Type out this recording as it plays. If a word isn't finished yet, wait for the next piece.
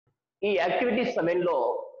ఈ యాక్టివిటీ 7 లో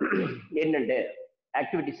ఏంటంటే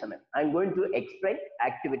activity 7 I'm going to explain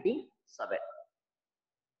activity 7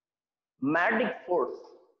 magnetic force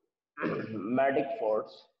magnetic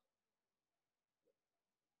force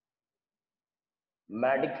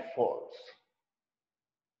magnetic force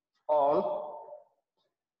on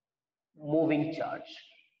moving charge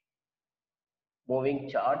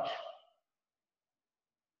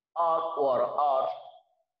or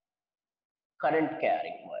current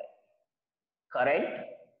carrying wire current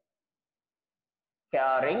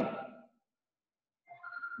carrying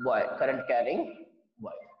wire current carrying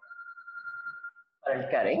wire current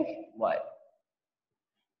carrying wire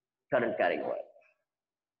current carrying wire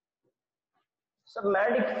so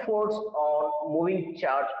magnetic force on moving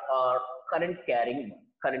charge or current carrying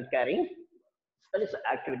that is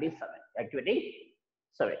activity 7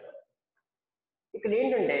 ఇక్కడ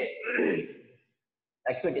ఏంటంటే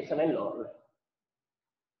activity 7 లో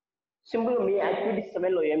simple మీ activity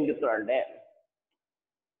 7 లో ఏం చెప్తున్నారంటే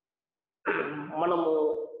మనము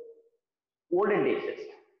olden డేసెస్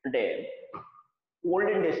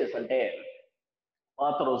అంటే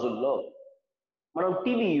పాత రోజుల్లో మనం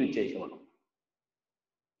టీవీ యూజ్ చేసేవాళ్ళం.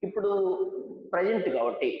 ఇప్పుడు ప్రజెంట్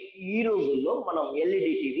కాబట్టి ఈ రోజుల్లో మనం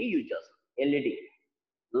ఎల్ఈడి టీవీ యూజ్ చేస్తాం. LED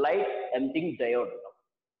light emitting diode.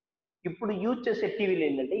 ఇప్పుడు యూజ్ చేసే టీవీలు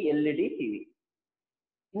ఏంటంటే ఎల్ఈడి టీవీ.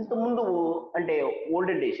 ఇంతకుముందు అంటే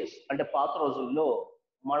ఓల్డెన్ డేసెస్ అంటే పాత రోజుల్లో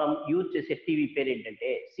మనం యూజ్ చేసే టీవీ పేరు ఏంటంటే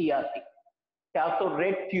సిఆర్టీ, క్యాథోడ్ రే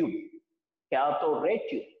ట్యూబ్.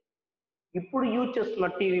 ఇప్పుడు యూజ్ చేస్తున్న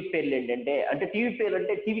టీవీ పేర్లు ఏంటంటే అంటే టీవీ పేరు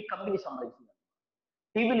అంటే టీవీ కంపెనీ సంబంధించింది.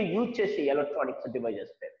 టీవీలు యూజ్ చేసే ఎలక్ట్రానిక్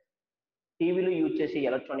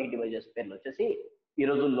డివైజెస్ పేర్లు వచ్చేసి ఈ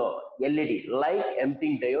రోజుల్లో LED light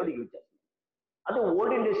emitting diode use చేస్తుంది. అదే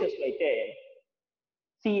ఓల్డెన్ డేసెస్ లో అయితే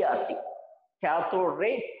సిఆర్టీ క్యాథోడ్ రే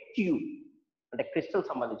ట్యూబ్ అంటే క్రిస్టల్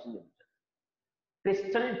సంబంధించింది.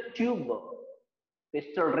 క్రిస్టల్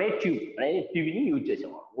రే ట్యూబ్ అనేది టీవీని యూజ్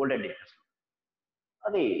చేసేవాడు ఓల్డెన్ డేసెస్.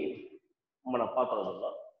 అది మన పాత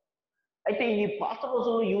రోజుల్లో. అయితే ఈ పాత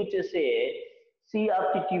రోజుల్లో యూజ్ చేసే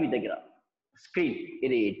సిఆర్టీ టీవీ దగ్గర స్క్రీన్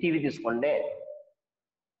ఇది టీవీ తీసుకోండి,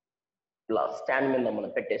 ఇలా స్టాండ్ మీద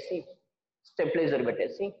మనం పెట్టేసి స్టెబిలైజర్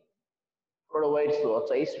పెట్టేసి 2 వైర్స్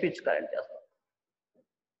వచ్చాయి, స్విచ్ కనెక్ట్ చేస్తాం.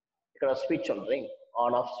 ఇక్కడ స్విచ్ ఉంటుంది,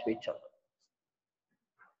 ఆన్ ఆఫ్ స్విచ్ ఉంటుంది.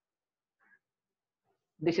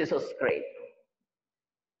 దిస్ ఇస్ అ స్క్రీన్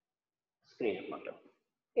అన్నమాట.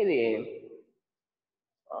 ఇది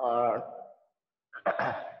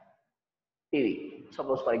TV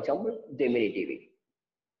suppose for example Gemini TV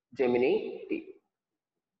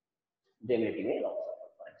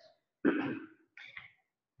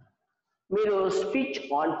మీరు స్విచ్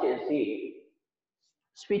ఆన్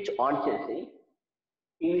చేసి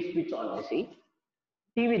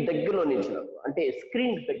టీవీ దగ్గరలో నిల్చున్నారు అంటే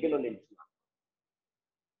స్క్రీన్ దగ్గరలో నిల్చున్నారు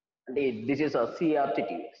అంటే this is a CRT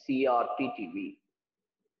TV.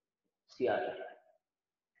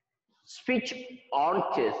 Switch on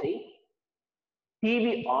చేసి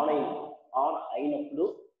టీవీ ఆన్ అయినప్పుడు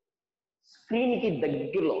స్క్రీన్ కి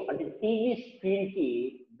దగ్గరలో అంటే టీవీ స్క్రీన్ కి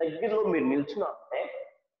దగ్గరలో మీరు నిల్చున్నారంటే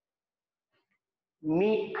మీ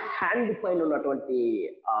హ్యాండ్ పైన ఉన్నటువంటి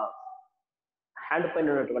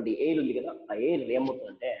ఎయిర్ ఉంది కదా, ఆ ఎయిర్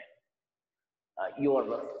ఏమవుతుందంటే యువర్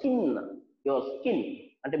స్కిన్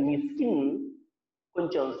అంటే మీ స్కిన్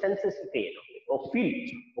కొంచెం సెన్సెస్ క్రియేట్ అవుతుంది, ఒక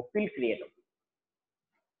ఫీల్ క్రియేట్ అవుతుంది.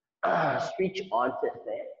 స్విచ్ ఆన్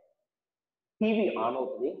చేస్తే టీవీ ఆన్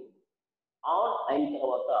అవుతుంది. ఆన్ అయిన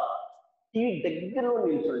తర్వాత టీవీ దగ్గరలో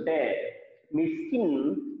నిల్చుంటే మీ స్కిన్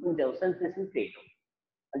కొంచెం సెన్సేషన్ క్రియేట్ అవుతుంది.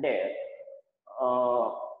 అంటే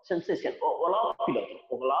సెన్సేషన్ ఒకలా ఫీల్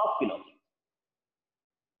అవుతుంది.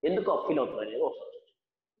 ఎందుకు ఫీల్ అవుతుంది అనేది ఒకసారి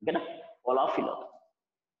ఓకేనా, ఒకలా ఫీల్ అవుతుంది.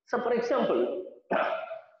 సో ఫర్ ఎగ్జాంపుల్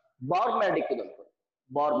బార్మాటిక్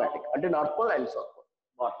అంటే north pole and south pole.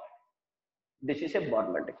 బార్మాటిక్, this is a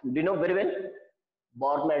బార్మాటిక్. Do you know very well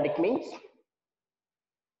బార్మాటిక్ means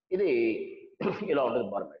ఇది ఇలా ఉంటుంది.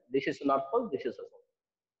 బార్మాటిక్, this is north pole, this is south.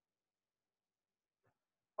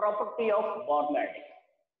 Property of బార్మాటిక్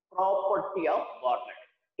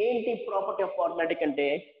ఏంటి? ప్రాపర్టీ ఆఫ్ బార్మాటిక్ అంటే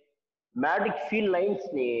మ్యాగ్నెటిక్ ఫీల్డ్ లైన్స్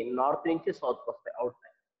ని north నుంచి south వస్తాయి, out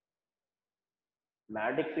side.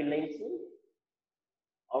 Magnetic field lines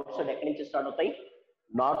out side ఎక్కడి నుంచి స్టార్ట్ అవుతాయి?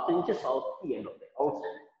 నార్త్ నుంచి సౌత్ కి ఎండ్ అవుతాయి, అవుట్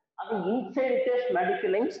సైడ్. అది ఇన్సైడ్ అయితే మ్యాగ్నెటిక్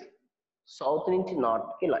ఫీల్డ్ లైన్స్ సౌత్ నుంచి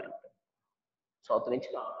నార్త్ కి లైన్ అవుతాయి,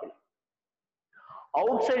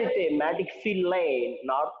 అవుట్ సైడ్ అయితే మ్యాగ్నెటిక్ ఫీల్డ్ లైన్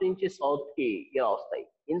నార్త్ నుంచి సౌత్ కి ఇలా వస్తాయి.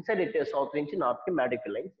 ఇన్సైడ్ అయితే సౌత్ నుంచి నార్త్ కి magnetic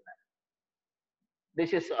field lines.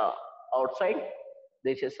 This is outside,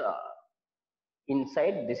 this is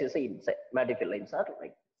inside, this is inside. Magnetic field lines are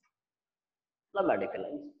like magnetic field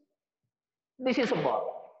lines. This is a bar.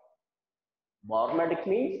 Barmatic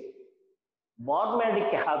means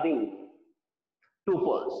barmatic having two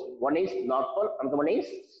poles. One is north pole, another one is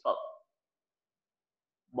south.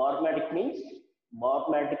 Barmatic means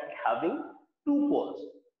barmatic having two poles.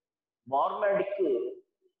 Barmatic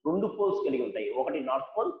రెండు poles కలిగి ఉంటాయి. ఒకటి north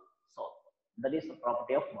pole, south pole. That is the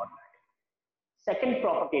property of barmatic. Second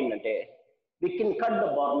property ఏంటంటే we can cut the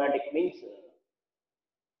barmatic means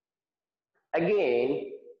again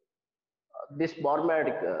this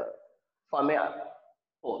barmatic form a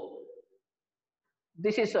pole.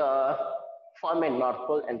 This is a form a north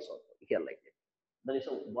pole and south pole here like this. There is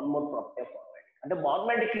one more property of barmatic. అంటే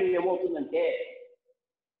barmatic లో ఏమవుతుందంటే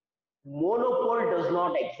monopole does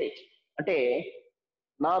not exist. అంటే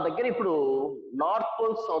నా దగ్గర ఇప్పుడు north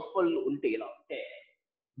pole south pole ఉంటే ఇలా ఉంటే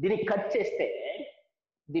దీన్ని కట్ చేస్తే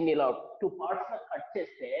దీన్ని ఇలా టూ పార్ట్స్ కట్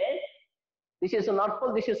చేస్తే this is north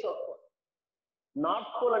pole, this is south pole.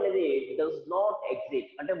 North pole అనేది డస్ నాట్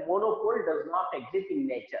ఎగ్జిస్ట్. అంటే monopole does not exist in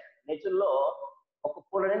nature. Nature లో ఒక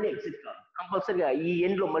పోల్ అనేది ఎగ్జిస్ట్ కాదు. కంపల్సరీగా ఈ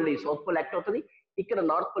ఎండ్ లో మళ్ళీ సౌత్ పోల్ యాక్ట్ అవుతుంది, ఇక్కడ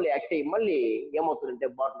నార్త్ పోల్ యాక్ట్ అయ్యి మళ్ళీ ఏమవుతుందంటే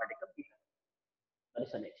బార్మాటిక్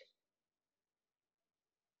nature.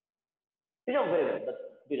 You know very well,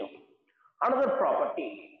 you know. Another property.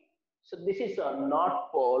 So this is a north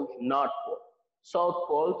pole, south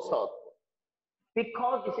pole, south pole.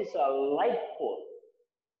 Because this is a like pole.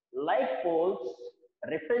 Like poles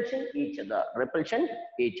repulsion each other.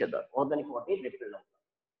 Or then what is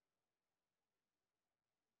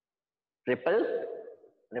repel?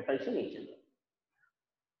 Repulsion each other.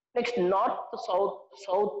 Next, north,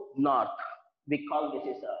 south, north. Because this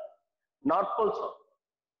is a north pole, south.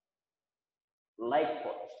 Like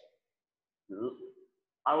poles,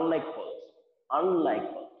 unlike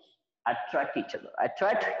poles attract each other.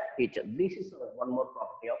 This is one more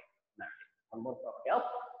property of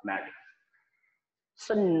matic.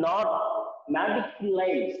 So not matic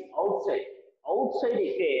lines outside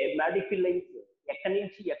అయితే matic lines ఎక్కడి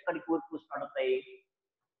నుంచి ఎక్కడికి వరకు start అవుతాయి?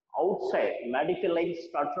 outside matic lines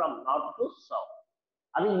start from north to south.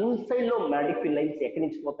 అది inside లో matic lines ఎక్కడి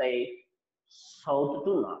నుంచి పోతాయి? south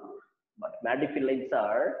to north. But matic lines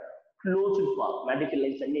are closed path. Matic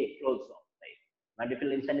lines అన్ని closed గా ఉంటాయి. Matic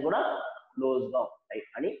lines అన్ని కూడా closed గా ఉంటాయి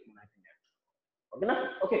అని మనకి ఓకేనా?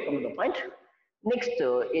 Okay, come to the point. Next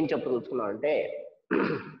ఏం చెప్పదలుచుకున్నాం అంటే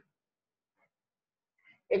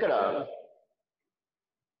ఇక్కడ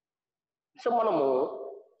సో మనము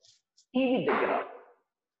టీవీ దగ్గర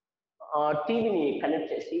టీవీని కనెక్ట్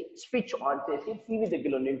చేసి స్విచ్ ఆన్ చేసి టీవీ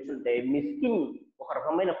దగ్గరలో నిల్చుంటే మీ స్కిన్ ఒక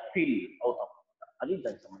రకమైన ఫీల్ అవుతాం. అది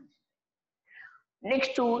దానికి సంబంధించి.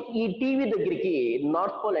 నెక్స్ట్ ఈ టీవీ దగ్గరికి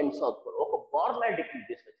north pole and south pole ఒక బార్మాటిక్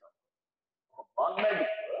తీసుకొచ్చాం. ఒక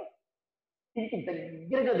బార్మాటిక్ టీవీకి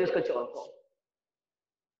దగ్గరగా తీసుకొచ్చాం అనుకో,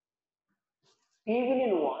 టీవీని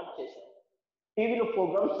నువ్వు ఆన్ చేసావు, టీవీలో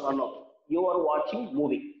ప్రోగ్రామ్స్ రన్ అవుతాయి. You are watching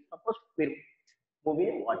movie. Suppose మీరు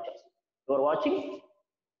మూవీని వాచ్ చేస్తాం, యు ఆర్ వాచింగ్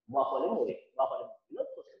బాహుబలి మూవీలో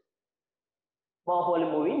చూస్తున్నాం. బాహుబలి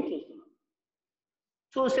మూవీని చూస్తున్నాం.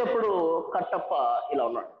 చూసేప్పుడు కట్టప్ప ఇలా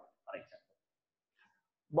ఉన్నాడు for example.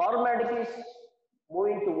 Barmatic is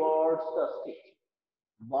moving towards the stage.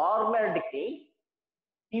 Barmatic ని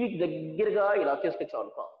టీవీకి దగ్గరగా ఇలా తీసుకొచ్చాం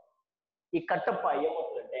అనుకో, ఈ కట్టప్ప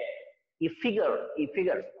ఏమవుతుందంటే ఈ పిక్చర్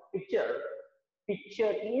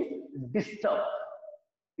ఈజ్ డిస్టర్బ్.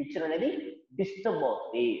 పిక్చర్ అనేది డిస్టర్బ్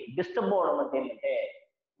అవుతుంది. డిస్టర్బ్ అవడం అంటే ఏంటంటే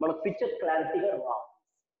మన పిక్చర్ క్లారిటీగా రాదు.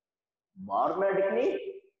 బార్మాటిక్ ని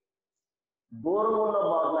దూరంగా ఉన్న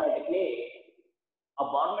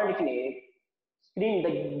బార్మాటిక్ ని స్క్రీన్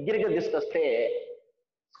దగ్గరగా తీసుకొస్తే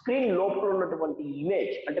స్క్రీన్ లోపల ఉన్నటువంటి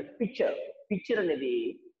ఇమేజ్ అంటే పిక్చర్ అనేది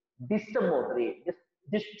డిస్టర్బ్ అవుతుంది.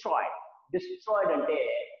 డిస్ట్రాయిడ్ అంటే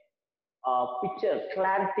ఆ పిక్చర్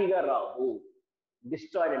క్లారిటీగా రాదు.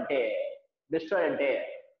 డిస్ట్రాయిడ్ అంటే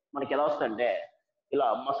మనకి ఎలా వస్తుందంటే ఇలా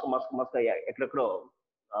మస్క్ ఎక్కడెక్కడో.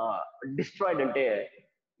 డిస్ట్రాయిడ్ అంటే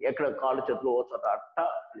ఎక్కడ కాళ్ళు చేతులు చోట అట్ట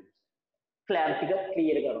క్లారిటీగా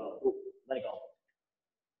క్లియర్గా రాదు. దానికి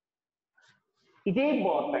ఇదే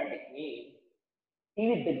బార్మాటిక్ ని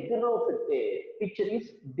టీవీ దగ్గరలో పెడితే పిక్చర్ ఈస్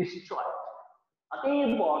డిస్ట్రాయిడ్. అదే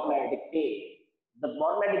బార్మాటిక్ ని the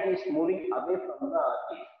బార్మాటిక్ is moving away from the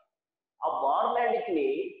TV. ఆ బార్మాటిక్ ని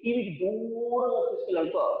టీవీకి దూరంగా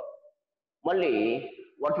తీసుకెళ్ళాలనుకో మళ్ళీ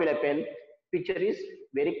what will happen? Picture is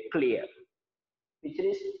very clear. Picture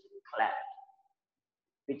is clarity.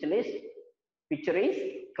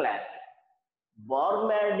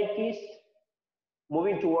 Barmatic is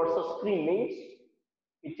moving towards the screen means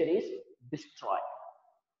picture is destroyed.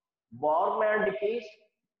 Barmatic is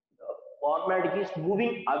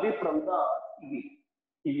moving away from the TV.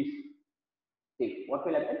 What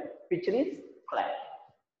will happen? Picture is flat.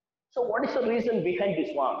 So what is the reason behind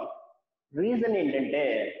this one? Reason ఏంటంటే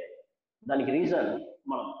దానికి reason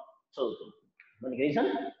మనం చదువుతున్నాం.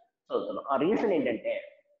 ఆ reason ఏంటంటే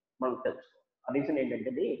మనం తెలుసుకోవాలి. ఆ reason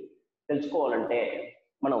ఏంటంటే తెలుసుకోవాలంటే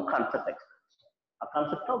మనం కాన్సెప్ట్ ఎక్స్ప్లెయిన్ చేయాలి. ఆ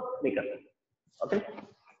కాన్సెప్ట్ మీకు అర్థం. ఓకే,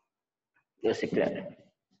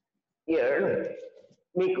 హియర్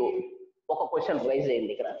మీకు ఒక క్వశ్చన్ రైజ్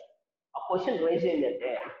అయింది ఇక్కడ. ఆ క్వశ్చన్ రైజ్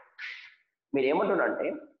అయిందంటే మీరు ఏమంటున్నారంటే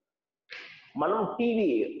మనం టీవీ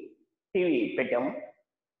పెట్టాము,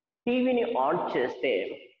 టీవీని ఆన్ చేస్తే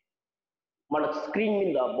మనకు స్క్రీన్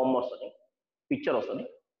మీద బొమ్మ వస్తుంది, పిక్చర్ వస్తుంది.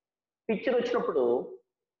 పిక్చర్ వచ్చినప్పుడు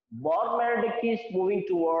bar magnetic is moving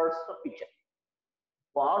towards the picture.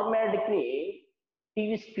 Bar magnetic ని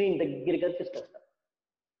టీవీ స్క్రీన్ దగ్గరగా తీసుకొస్తారు.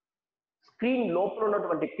 స్క్రీన్ లోపల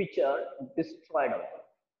ఉన్నటువంటి పిక్చర్ డిస్ట్రాయిడ్ అవుతుంది.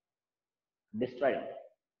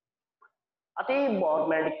 అదే బార్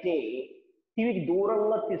మ్యాగ్నెటిక్ ని టీవీకి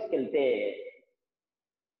దూరంగా తీసుకెళ్తే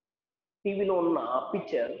టీవీలో ఉన్న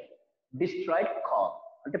పిక్చర్ డిస్ట్రాయిడ్ కాదు,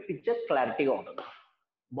 అంటే పిక్చర్ క్లారిటీగా ఉంటుంది.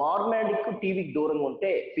 బార్ మ్యాగ్నెటిక్ టీవీకి దూరంగా ఉంటే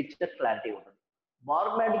పిక్చర్ క్లారిటీ ఉంటుంది.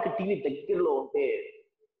 బార్ మ్యాగ్నెటిక్ టీవీ దగ్గరలో ఉంటే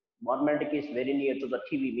bar magnetic is very near to the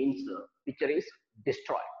TV means picture is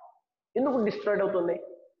destroyed. ఎందుకు డిస్ట్రాయిడ్ అవుతుంది?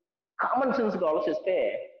 కామన్ సెన్స్ గా ఆలోచిస్తే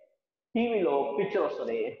టీవీలో పిక్చర్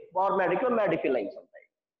వస్తుంది, బార్ మ్యాగ్నెటిక్ లో మ్యాగ్నెటిక్ లైన్స్ ఉంటాయి.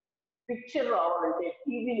 పిక్చర్ రావాలంటే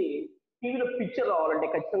టీవీలో పిక్చర్ రావాలంటే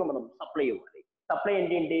ఖచ్చితంగా మనం సప్లై ఇవ్వాలి. సప్లై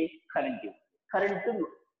ఏంటి? కరెంట్ ఇవ్వాలి. కరెంట్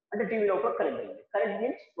అంటే టీవీ లోపల కరెంట్ ఉంది. Current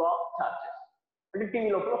means flow of charges, అంటే టీవీ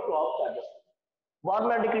లోపల flow of charges. Bar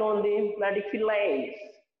magnetic లో ఉంది మ్యాగ్నెటిక్ ఫీల్డ్ లైన్స్.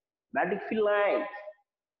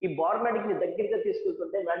 ఈ బార్ మ్యాగ్నెటిక్ ని దగ్గరగా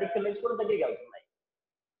తీసుకెళ్తుంటే మ్యాగ్నెటిక్ ఫీల్డ్ లైన్స్ కూడా దగ్గరగా వెళ్తున్నాయి.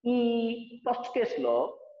 ఈ ఫస్ట్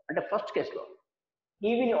కేసులో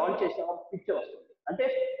టీవీని ఆన్ చేసాము, పిక్చర్ వస్తుంది. అంటే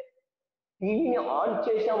టీవీని ఆన్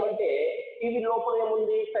చేసామంటే టీవీ లోపల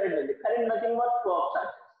ఏముంది? కరెంట్ ఉంది. Current nothing but flow of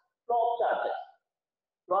charges.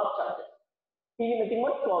 TV nothing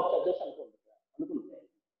but flow of charges అనుకుంటే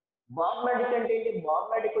బార్ మ్యాగ్నెటిక్ అంటే ఏంటి? బార్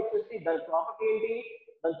మ్యాగ్నెటిక్ వచ్చేసి దాని ప్రాపర్టీ ఏంటి?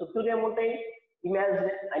 దాని చుట్టూ ఏముంటాయి?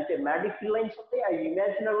 అంటే మ్యాగ్నెటిక్ ఫీల్డ్ లైన్స్ ఉంటాయి. అవి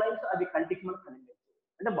ఇమాజినరీ లైన్స్, అవి కంటికి మనకు కనిపించవు.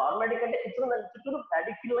 అంటే బార్ మ్యాగ్నెటిక్ అంటే దాని చుట్టూ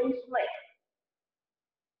మ్యాగ్నెటిక్ ఫీల్డ్ లైన్స్ ఉన్నాయి.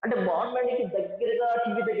 అంటే బార్ మ్యాగ్నెటిక్ దగ్గరగా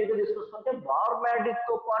టీవీ దగ్గరగా తీసుకొస్తుంటే బార్ మ్యాగ్నెటిక్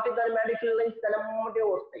తో పాటు దాని మ్యాగ్నెటిక్ ఫీల్డ్ లైన్స్ తెలమ్మటే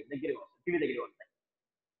వస్తాయి, టీవీ దగ్గరగా వస్తాయి.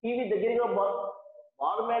 టీవీ దగ్గరగా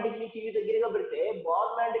బార్ మ్యాగ్నెటిక్ ని టీవీ దగ్గరగా పెడితే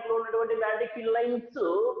బార్ మ్యాగ్నెటిక్ లో ఉన్నటువంటి మ్యాగ్నెటిక్ ఫీల్డ్ లైన్స్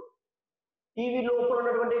టీవీ లోపల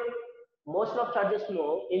ఉన్నటువంటి మోషన్ ఆఫ్ చార్జెస్ ను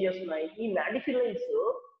ఏం చేస్తున్నాయి? ఈ మ్యాగ్నెటిక్ ఫీల్డ్ లైన్స్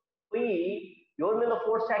పోయి ఎవరి మీద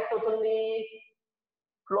ఫోర్స్ యాక్ట్ అవుతుంది?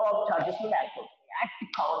 ఫ్లో ఆఫ్ చార్జెస్ మీద యాక్ట్ అవుతుంది. యాక్ట్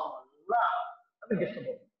కావడం వల్ల అది డిస్టర్బ్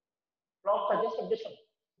అవుతుంది. ఫ్లో ఆఫ్ చార్జెస్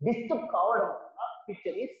డిస్టర్బ్ కావడం వల్ల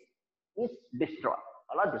పిక్చర్ ఈస్ డిస్ట్రాయ్.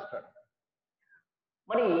 అలా డిస్ట్రాయ్.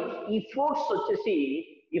 మరి ఈ ఫోర్స్ వచ్చేసి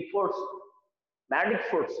magnetic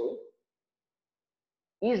force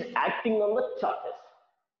is acting on the charges.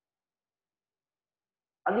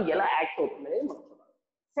 అది ఎలా యాక్ట్ అవుతుంది అనేది మనం చూడాలి.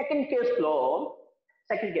 Second case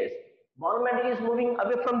bar magnetic is moving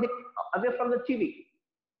away from the TV.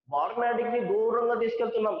 Bar magnetic ని దూరంగా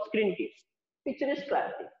తీసుకెళ్తున్నాం స్క్రీన్ కి, పిక్చర్ ఇస్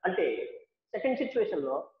క్లారిటీ. అంటే సెకండ్ సిచ్యువేషన్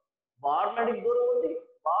లో బార్ మ్యాగ్నెటిక్ దూరం ఉంది,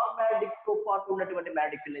 బార్ మ్యాగ్నెటిక్ తో పాటు ఉన్నటువంటి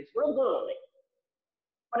మ్యాగ్నెటిక్ ఫీల్డ్ లైన్స్ కూడా దూరం ఉన్నాయి.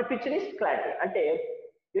 మన పిక్చర్ ఇస్ క్లారిటీ. అంటే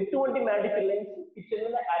ఎటువంటి మ్యాగ్నెటిక్ ఫీల్డ్ లైన్స్ పిక్చర్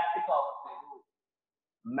మీద యాక్ట్ కావట్లేదు.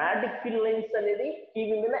 మ్యాగ్నెటిక్ ఫీల్డ్ లైన్స్ అనేది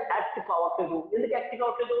టీవీ మీద యాక్ట్ కావట్లేదు. ఎందుకు యాక్ట్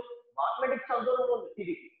కావట్లేదు? బార్ మ్యాగ్నెటిక్ చాలా దూరంగా ఉంది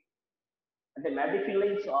టీవీకి. అంటే magnetic field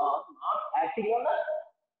lines are not acting on the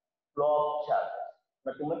flow of charges,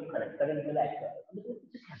 but current మీద యాక్ట్ కావాలి.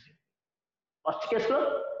 ఫస్ట్ కేసులో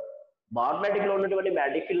బార్ మ్యాగ్నెటిక్ లో ఉన్నటువంటి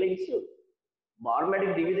magnetic field lines bar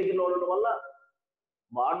magnetic TV దగ్గరలో ఉండడం వల్ల,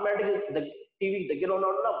 బార్ మ్యాగ్నెటిక్ టీవీ దగ్గర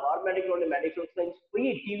ఉండడం వల్ల బార్ మ్యాగ్నెటిక్ లో మ్యాగ్నెటిక్ ఫీల్డ్ లైన్స్ పోయి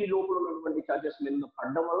టీవీ లోపల ఉన్నటువంటి చార్జెస్ మీద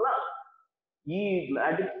పడడం వల్ల ఈ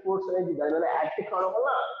మ్యాగ్నెటిక్ ఫోర్స్ అనేది దాని మీద యాక్టివ్ కావడం వల్ల,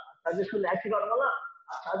 చార్జెస్ మీద యాక్టివ్ కావడం వల్ల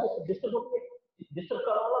ఆ చార్జెస్ డిస్టర్బ్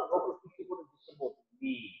కావడం వల్ల లోపల పిక్చర్ కూడా డిస్టర్బ్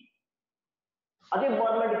అవుతుంది. అదే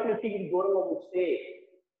బార్ మ్యాగ్నెటిక్ టీవీకి దూరంగా ఉంచితే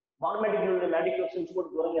బార్ మ్యాగ్నెటిక్ నుండి మ్యాగ్నెటిక్ ఫోర్స్ నుంచి కూడా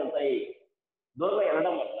దూరంగా వెళ్తాయి. దూరంగా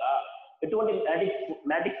వెళ్ళడం వల్ల ఎటువంటి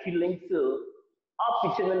మ్యాగ్నెటిక్ ఫీల్డ్ లైన్స్ ఆ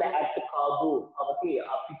పిక్చర్ మీద యాక్ట్ కాదు. కాబట్టి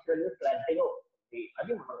ఆ పిక్చర్ అనేది క్లారిటీగా ఉంటుంది.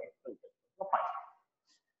 అది మనం ఎక్స్ప్లెయిన్ చేస్తాం. పాయింట్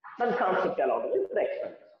దాని కాన్సెప్ట్ ఎలా ఉంటుంది ఇక్కడ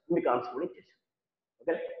ఎక్స్ప్లెయిన్ చేస్తాం. మీ కాన్సెప్ట్ కూడా ఇచ్చేసాం.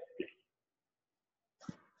 ఓకే,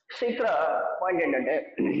 సో ఇక్కడ పాయింట్ ఏంటంటే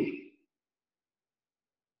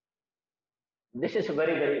దిస్ ఇస్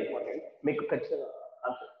వెరీ ఇంపార్టెంట్. మీకు ఖచ్చితంగా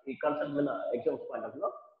ఈ కాన్సెప్ట్ మీద ఎగ్జామ్స్ పాయింట్ ఆఫ్ లో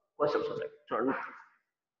క్వశ్చన్స్ ఉంటాయి. చూడండి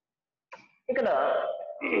ఇక్కడ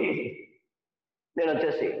నేను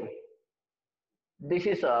వచ్చేసి this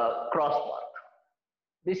is a cross mark.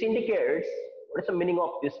 This indicates, what is the meaning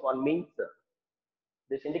of this one? Means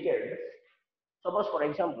this indicates, suppose for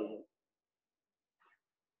example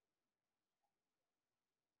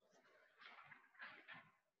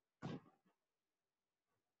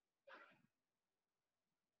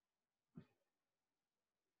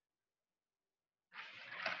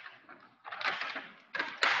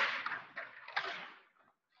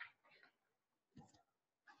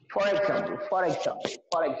For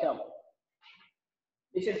example,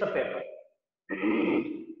 this is a paper.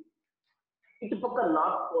 It took a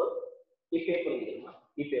not for a paper.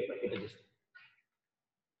 It is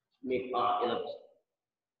make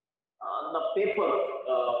the paper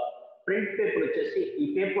print paper వచ్చేసి ఈ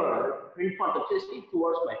paper print part వచ్చేసి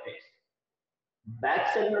towards my face, back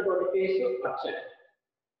side ఉన్నటువంటి face up side.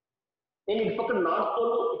 నేను ఇటు పక్క north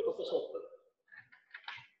pole, ఇటు పక్క south pole,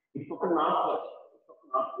 ఇటు పక్క నార్త్ పోల్,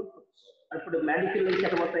 ఇప్పుడు మ్యాజికల్ లైన్స్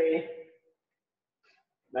ఎక్కడ పోతాయి?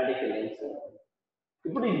 మ్యాజికల్ లైన్స్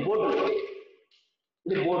ఇప్పుడు ఈ బోర్డు,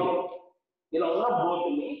 ఇది బోర్డు, ఇలా ఉన్న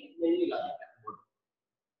బోర్డుని నేను ఇలా బోర్డు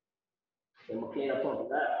క్లియర్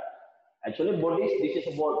అవుతుందా? Actually board is this is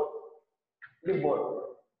board, ఇది బోర్డ్.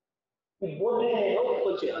 ఈ బోర్డు నేను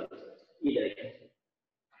కొంచెం ఈ డైరెక్షన్,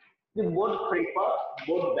 ఇది board front part,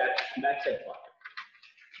 board back side part,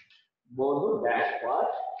 board back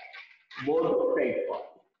part, board front part.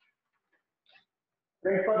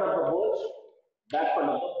 Front part of the board, back part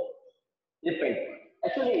of the board. This front part.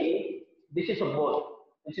 Actually, this is a board.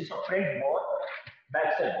 This is a front board, back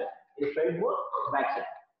side board. This front board, back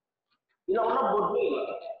side. ఇలా ఉన్న board ని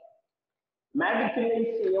magic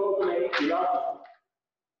filaments ఏమవుతున్నాయి? ఇలా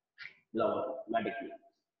magic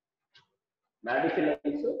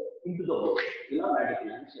filaments into the board, ఇలా magic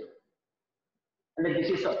filaments. అంటే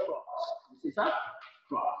this is a cross,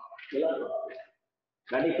 ఇలా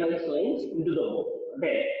magic lines into the board.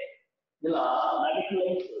 అంటే ఇలా magic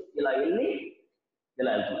lines ఇలా వెళ్ళి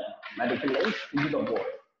ఇలా వెళ్తున్నాయి. Magic lines into the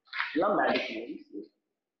board, ఇలా magic lines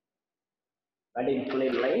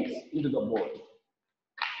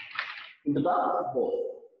into the board,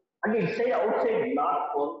 and inside outside north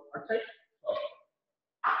pole, outside south,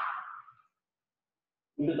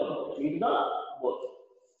 into the board.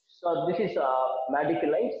 So this is magic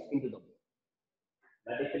lines into the board,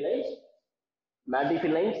 magic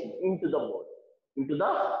lines into the board,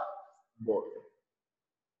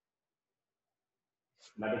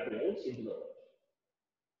 magic lines into the board.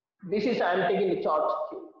 This is I am taking the charge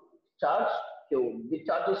Q. The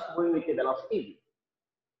charge is moving with a velocity v.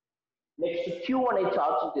 Next Q అనే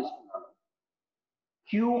charge తీసుకున్నాను.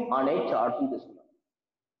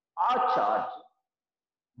 ఆ charge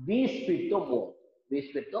v speed తో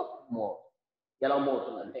move. ఎలా move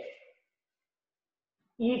అవుతుందంటే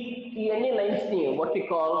ఈ అన్ని lines ని what we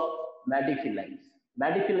call magic lines.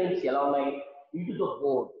 Magic lines ఎలా ఉన్నాయి? into the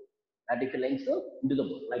board. Magic lines into the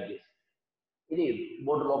board like this. ఇది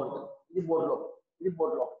బోర్డు లోపల, ఇది బోర్డు లోపల, ఇది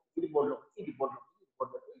బోర్డు లోపల, ఇది బోర్డు లోపల, ఇది బోర్డు లోపల, ఇది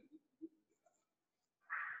బోర్డు లోపల,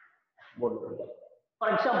 బోర్డు లోపల.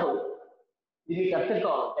 ఫర్ ఎగ్జాంపుల్ ఇది అర్థం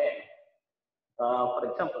కావాలంటే ఫర్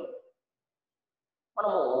ఎగ్జాంపుల్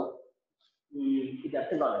మనము ఇది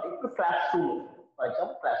అర్థం కావాలంటే ఇప్పుడు class room, for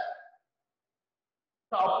example class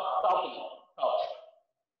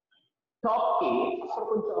top కి అక్కడ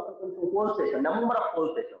కొంచెం హోల్స్ వేసాం, నెంబర్ ఆఫ్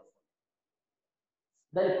హోల్స్ వేసాం.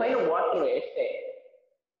 దానిపైన వాటర్ వేస్తే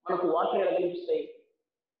మనకు వాటర్ ఎలా కనిపిస్తాయి?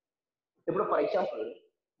 ఇప్పుడు ఫర్ ఎగ్జాంపుల్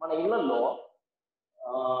మన ఇళ్లలో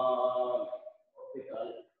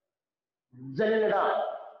జల్లెడ,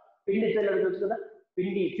 పిండి జల్లెడ తెలుసు కదా,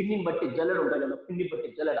 పిండిని బట్టి జల్లెడ ఉంటుంది కదా, పిండి బట్టి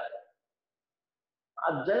జల్లెడ. ఆ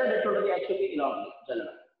జల్లెడ ఎట్లుంటుంది? యాక్చువల్లీ ఇలా ఉంది జల్లెడ.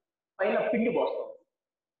 పైన పిండి పోస్తాం,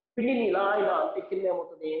 పిండిని ఇలా అంటే కింద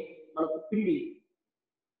ఏమవుతుంది మనకు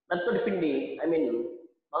మెత్తడి పిండి,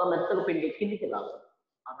 బాగా మెత్తడి పిండి కిందికి రాదు.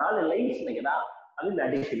 ఆ రాళ్ళ లైన్స్ ఉన్నాయి కదా, అవి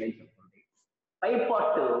మ్యాజిక్ లైన్స్ అనుకోండి. పై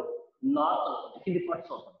పార్ట్ నార్త్ అనుకోండి, కింది పార్ట్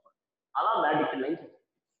సౌత్ అనుకోండి. అలా మ్యాజిక్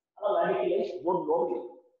లైన్స్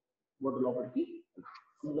బోర్డు లోపలికి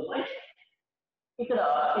ఇక్కడ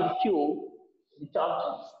ఇది క్యూ, ఇది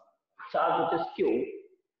చార్జ్ వచ్చేసి క్యూ.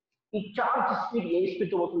 ఈ చార్జ్ స్పీడ్ ఏ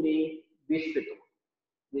స్పీడ్ అవుతుంది? బి స్పీడ్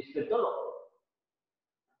తో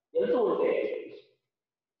వెళ్తూ ఉంటే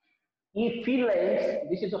ఈ field lines,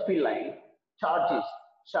 this is a field line,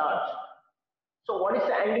 charge. So what is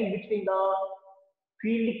the angle between the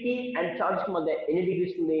field ki and charge ki madhya any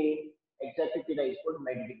degrees ఉంది? Exactly theta is equal to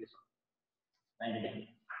 90 degrees.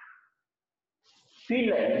 Field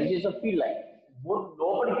line, this is a field line. Both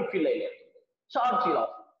nobody field line charge ఇలా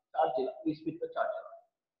ఈ speed తో charge.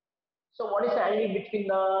 So what is the angle between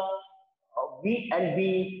the v and b?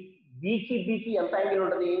 b కి ఎంత angle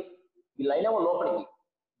ఉంటది? ఈ line ఏమో లోపలికి,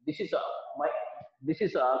 this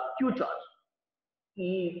is a q charge. ఈ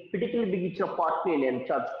పిటికల్ బిగించిన పార్ట్ ని నేను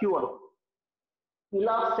చార్జ్ క్యూ అనుకో,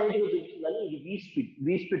 ఇలా సైడ్ గా చూపించిందని ఇది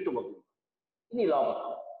వి స్పీడ్ తో పోతుంది. ఇది ఇలా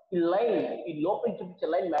ఈ లైన్, ఈ లోపలికి చూపించే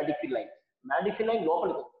లైన్ మ్యాజిక్ లైన్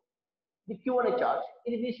లోపలికి వస్తుంది. ఇది క్యూ అనే చార్జ్,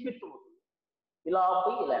 ఇది వి స్పీడ్ తో పోతుంది. ఇలా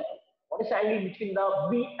పోయి ఇలా. What is angle between the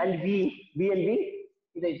B and we?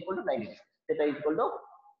 ఇది equal to 90. Theta is equal to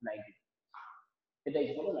 90. theta is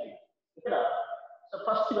equal to 90. ఇక్కడ సో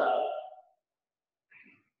ఫస్ట్ గా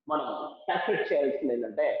మనం క్యాల్కులేట్ చేయాల్సింది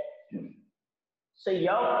ఏంటంటే so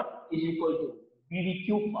F is equal to BVQ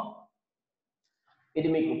form. ఇది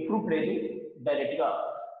మీకు ప్రూఫ్ లేదు, డైరెక్ట్ గా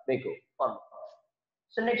మీకు form.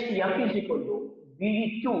 So next F is equal to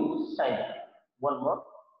BVQ sin. One more,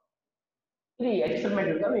 ఇది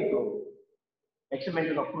ఎక్స్పెరిమెంటల్ గా మీకు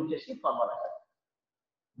ఎక్స్పెరిమెంటల్ గా ప్రూవ్ చేసి ఫార్ములా.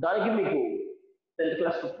 దానికి మీకు 10th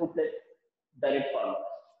క్లాస్ ప్రూఫ్ లేదు, direct formula.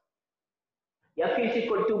 F is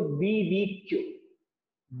equal to BVQ.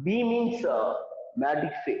 B means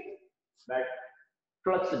magnetic field,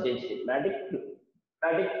 flux density,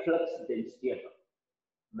 magnetic flux density.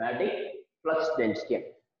 Magnetic flux density.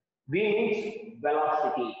 V means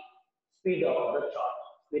velocity, speed of the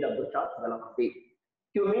charge, velocity.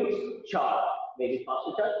 Q means charge, maybe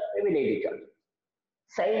positive charge, maybe negative charge.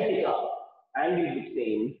 Sin theta, angle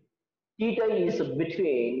between, theta is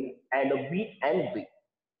between and B and B.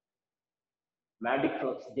 Magnetic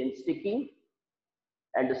flux density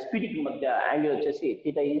and the speed మధ్య angle వచ్చేసి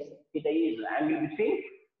theta is angle between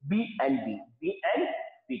B and B.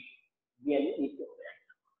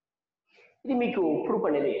 ఇది మీకు proof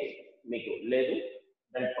అనేది మీకు లేదు,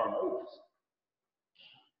 దాని formula use చేస్తాం.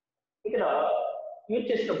 ఇక్కడ యూజ్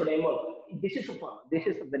చేసినప్పుడు ఏమో this is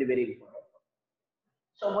very very important.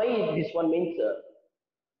 So why this one means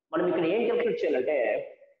మనం ఇక్కడ ఏం క్యాల్కులేట్ చేయాలంటే,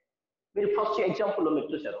 మీరు ఫస్ట్ ఎగ్జాంపుల్లో మీరు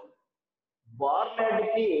చూసారు, బార్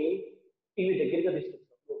మ్యాగ్నెట్ని టీవీ దగ్గరగా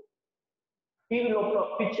తీసుకొచ్చినప్పుడు టీవీ లోపల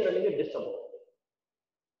పిక్చర్ అనేది డిస్టర్బ్ అవుతుంది.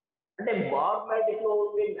 అంటే బార్ మ్యాగ్నెట్ లో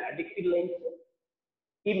ఉండే మ్యాగ్నెటిక్ ఫీల్డ్ లైన్స్,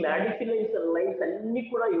 ఈ మ్యాగ్నెటిక్ ఫీల్డ్ లైన్స్ అన్ని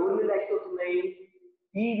కూడా ఎవరి మీద యాక్ట్ అవుతున్నాయి,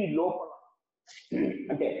 టీవీ లోపల.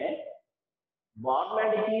 అంటే bar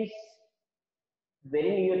magnet is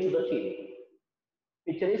very near to the TV,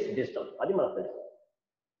 picture is disturb. అది మనకు తెలుసు.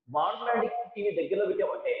 బార్ మ్యాగ్నెట్ టీవీ దగ్గరలో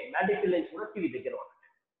పెట్టామంటే మ్యాగ్నెటిక్ ఫీల్డ్ లైన్స్ కూడా టీవీ దగ్గర ఉంటాయి.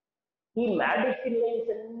 ఈ మ్యాగ్నెటిక్ ఫీల్డ్ లైన్స్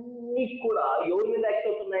అన్ని కూడా ఎవరి మీద యాక్ట్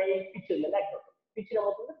అవుతున్నాయి, పిక్చర్ మీద యాక్ట్ అవుతుంది. పిక్చర్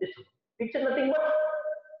ఏమవుతుంది, disturb. Picture nothing but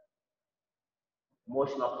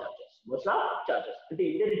motion of charges. అంటే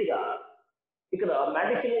ఇండైరెక్ట్ గా ఇక్కడ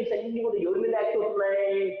మ్యాగ్నెటిక్ ఫీల్డ్ లైన్స్ అన్ని కూడా ఎవరి మీద యాక్ట్ అవుతున్నాయి,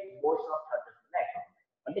 మోషన్ ఆఫ్ చార్జెస్ మీద యాక్ట్ అవుతుంది.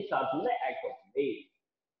 అంటే చార్జ్ మీద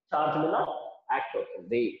యాక్ట్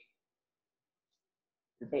అవుతుంది.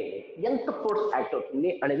 అంటే ఎంత ఫోర్స్ యాక్ట్ అవుతుంది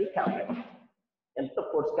అనేది క్యాల్కులేట్. ఎంత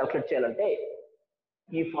ఫోర్స్ క్యాల్కులేట్ చేయాలంటే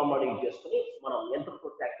ఈ ఫార్ములా యూజ్ చేసుకుని మనం ఎంత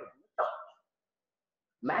ఫోర్స్ యాక్ట్ అవుతుందో చెప్పచ్చు.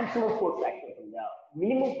 మాక్సిమం ఫోర్స్ యాక్ట్ అవుతుందా,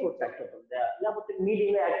 మినిమం ఫోర్స్ యాక్ట్ అవుతుందా, లేకపోతే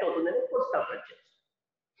మీడియం యాక్ట్ అవుతుందని ఫోర్స్ క్యాల్కులేట్ చేయొచ్చు.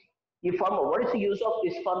 ఈ formula, what is use of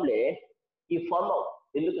this formula? ఈ ఫార్ములా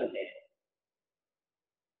ఎందుకంటే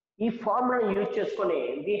ఈ ఫార్ములా యూజ్ చేసుకొని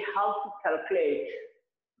we have to calculate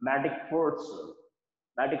magnetic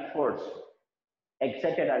force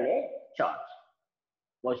exerted on a charge,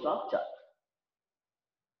 motion of charge.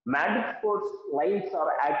 Magnetic force lines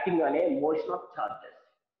are acting on a motion of charges.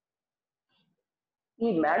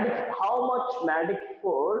 How much magnetic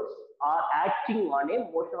force are acting on a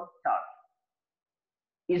motion of charge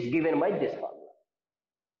is given by this formula.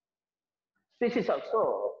 This is also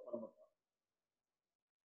one more.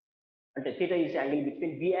 And theta is angle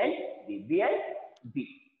between B and B.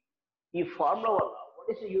 This formula, what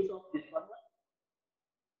is the use of this formula?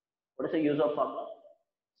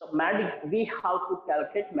 So we have to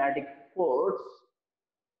calculate magnetic force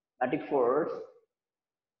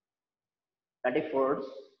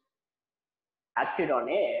acted on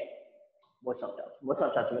a motion of charge. Motion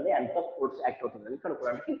of charge means ఎంత force act అవుతుందని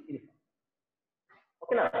కనుక్కోవడానికి ఇది.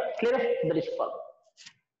 ఓకేనా, clear? That is formula.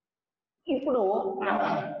 ఇప్పుడు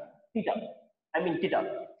theta,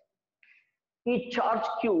 ఈ charge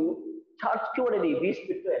queue అనేది v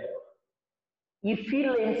speed తో వెళ్తుంది. ఈ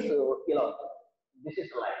ఫీల్డ్ లైన్స్ ఇలా ఉంటుంది. This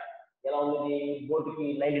is line. ఎలా ఉంది, బోర్డుకి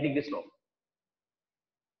 90 degrees లో.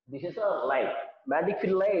 This is line, magnetic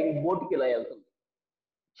field line బోర్డుకి ఇలా వెళ్తుంది.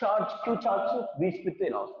 చార్జ్ v స్పీడ్ తో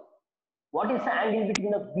ఇలా వస్తుంది. What is the angle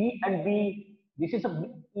between B and B? This is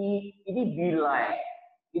ఇది B లైన్,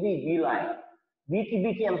 B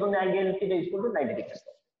కి ఎంత ఉంది angle? θ is equal to 90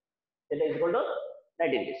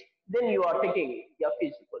 degrees. Then you are taking F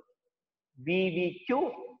is equal to BVQ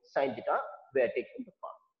sin theta. We are taking the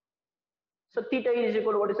form. So theta is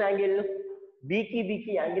equal to what is the angle? B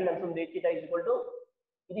ki angle ఎంత ఉంది? Theta is equal to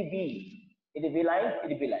ఇది B, ఇది B line,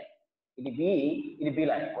 ఇది B line, ఇది B, ఇది B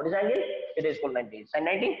line. What is the angle? Theta is equal to 90.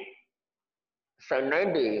 Sin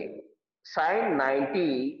 90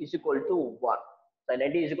 is equal to 1. Sin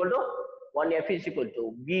 90 is equal to 1. F is equal to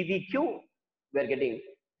BVQ. We are getting,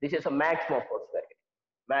 this is a maximum force we are getting.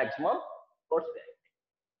 Maximum force.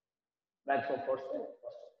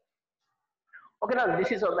 Okay, now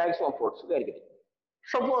this is a maximum force we are getting.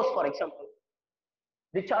 Suppose, for example,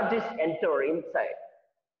 The charges enter inside.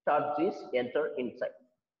 Charges enter inside.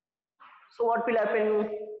 So what will happen?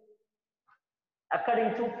 According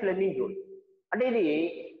to Fleming rule, అంటే ఇది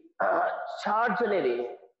charge అనేది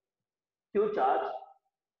Q charge,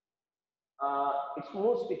 it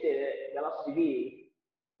moves with a velocity v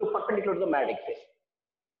to perpendicular to the magnetic field.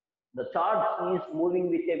 The charge is moving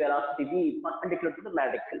with a velocity v perpendicular to the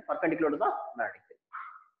magnetic field. Perpendicular to the magnetic field.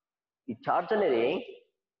 The charge అనేది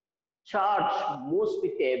charge moves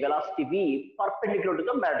with a velocity v perpendicular to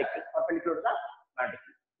the magnetic field. Perpendicular to the magnetic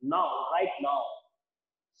field. Now, right now,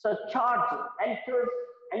 so charge enters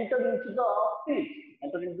into the field.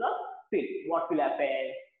 Enter into the field. What will happen?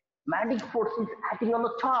 Magnetic force is acting on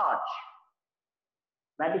the charge.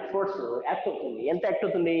 Magnetic force act అవుతుంది. ఎంత act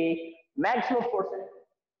అవుతుంది? Maximum force.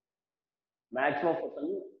 Maximum force on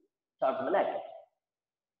charge మీద act అవుతుంది.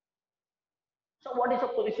 So what is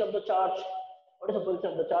the position of the charge? What is the position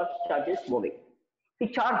of the charge? Charge is moving. ఈ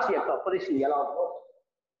charge యొక్క position ఎలా ఉందో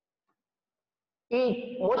ఈ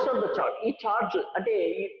మోషన్ ఆఫ్ ద చార్జ్, ఈ charge అంటే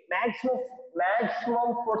ఈ maximum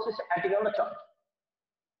forces acting on the charge.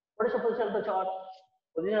 What is the position of the charge?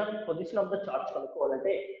 Position of the charge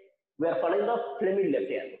కనుక్కోవాలంటే we are following the Fleming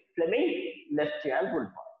left hand rule.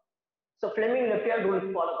 So Fleming left hand rule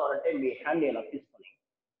follow కావాలంటే మీ hand ఇలా తీసుకొని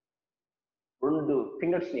రెండు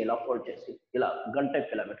fingers ని ఇలా fold చేసి ఇలా గంట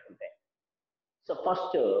ఇలా పెట్టుకుంటే, సో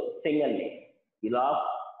ఫస్ట్ ఫింగర్ ని ఇలా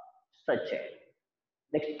స్ట్రెచ్ చేయండి.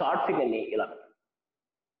 నెక్స్ట్ థర్డ్ ఫింగర్ ని ఇలా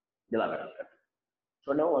పెట్టండి.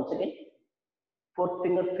 చూడండి once again fifth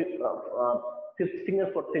finger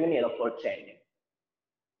fourth finger ని ఇలా ఫోల్డ్ చేయండి.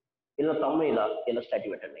 ఇలా తమ్ము ఇలా స్ట్రైట్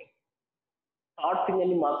పెట్టండి. థర్డ్ ఫింగర్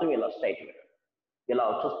ని మాత్రం ఇలా స్ట్రైట్ పెట్టండి. ఇలా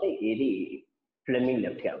వచ్చేస్తే ఇది Fleming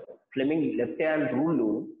left hand. Fleming left hand rule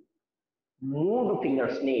మూడు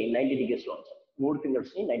ఫింగర్స్ ని 90 degrees లో ఉంచాలి. మూడు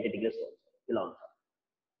ఫింగర్స్ ని 90 degrees లో ఉంచాలి. ఇలా ఉంచాలి.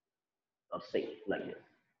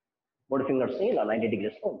 మూడు ఫింగర్స్ ని ఇలా 90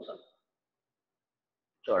 degrees లో ఉంచాలి.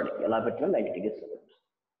 చూడండి ఎలా పెట్టినా 90 degrees లో పెట్టండి.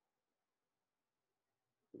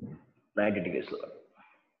 90 degrees లో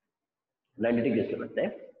పెడితే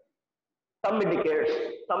thumb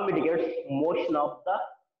indicates motion of the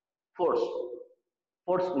force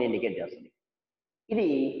ని ఇండికేట్ చేస్తుంది. ఇది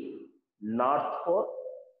north pole,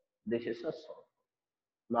 this is south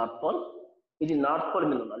north pole. ఇది నార్త్ పోల్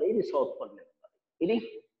మీద ఉండాలి, ఇది సౌత్ పోల్ మీద ఉండాలి. ఇది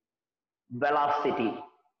వెలాసిటీ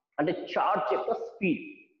అంటే చార్జ్ యొక్క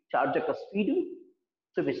స్పీడ్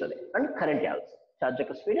చూపిస్తుంది అండ్ కరెంట్ ఆల్సో. చార్జ్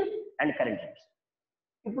యొక్క స్పీడ్ అండ్ కరెంట్ ఆల్సో.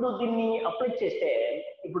 ఇప్పుడు దీన్ని అప్లై చేస్తే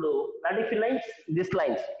ఇప్పుడు magnetic lines, this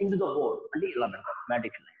lines into the board అంటే ఇలా పెడతాం.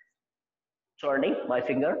 మ్యాగ్నెటిక్ లైన్స్ చూడండి, my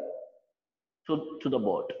finger to the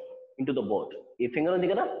board, into the board. ఈ ఫింగర్ ఉంది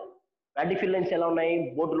కదా, మ్యాగ్నెటిక్ లైన్స్ ఎలా ఉన్నాయి?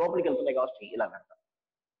 బోర్డు లోపలికి వెళ్తున్నాయి కాబట్టి ఇలా పెడతాం.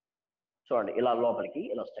 చూడండి ఇలా లోపలికి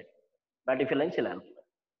ఇలా స్ట్రైట్ మ్యాగ్నెటిక్ లైన్స్ ఇలా వెళ్తున్నాయి.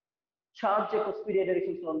 చార్జ్ యొక్క స్పీడ్ ఏ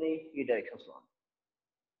డైరెక్షన్స్ లో ఉంది? ఈ డైరెక్షన్స్ లో ఉంది.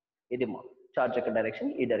 ఇది మా చార్జ్ యొక్క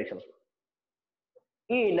డైరెక్షన్ ఈ డైరెక్షన్స్ లో.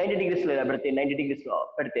 ఈ 90 degrees లో ఇలా పెడితే 90 degrees లో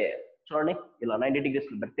పెడితే చూడండి ఇలా 90 degrees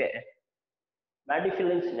లో పెడితే మ్యాగ్నెటిక్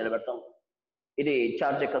లైన్స్ నిలబెడతాం. ఇది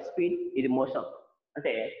చార్జ్ యొక్క స్పీడ్, ఇది మోషన్.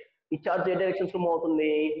 అంటే ఈ చార్జ్ ఏ డైరెక్షన్స్ లో మూవ్ అవుతుంది?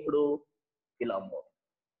 ఇప్పుడు ఇలా మూవ్.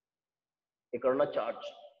 ఇక్కడ ఉన్న చార్జ్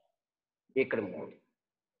ఇక్కడ మూవ్.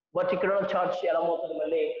 బట్ ఇక్కడ ఉన్న చార్జ్ ఎలా మూవ్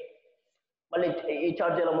అవుతుంది? మళ్ళీ ఈ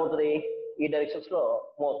చార్జ్ ఎలా మూవ్ అవుతుంది? ఈ డైరెక్షన్స్ లో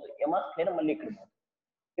మూవ్ అవుతుంది. ఏమా లేదా మళ్ళీ ఇక్కడ మూవ్.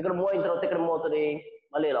 ఇక్కడ మూవ్ అయిన తర్వాత ఇక్కడ మూవ్ అవుతుంది,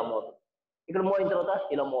 మళ్ళీ ఇలా మూవ్ అవుతుంది. ఇక్కడ మూవ్ అయిన తర్వాత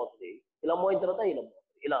ఇలా మూవ్ అవుతుంది, ఇలా మూవ్ అయిన తర్వాత ఇలా మూవ్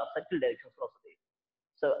అవుతుంది. ఇలా సర్కిల్ డైరెక్షన్స్ లో వస్తుంది.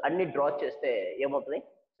 సో అన్ని డ్రా చేస్తే ఏమవుతుంది?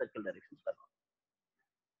 సర్కిల్ డైరెక్షన్స్ లో.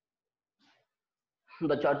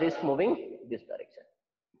 The charge is moving this direction.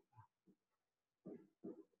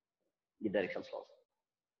 ఈ డైరెక్షన్స్ లో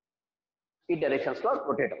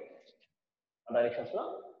రొటేట్ అవుతుంది. డైరెక్షన్స్ లో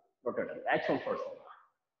రొటేట్ అవుతుంది. Action force.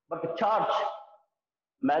 But charge,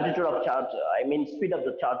 magnitude of charge, I mean speed of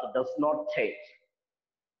the charge does not change.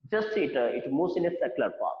 Just it moves in a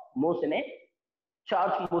circular path.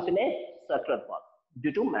 Charge moves in a circular path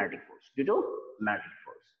due to magnetic force.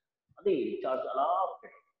 అది charge అలా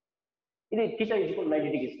rotate. ఇది θ = 90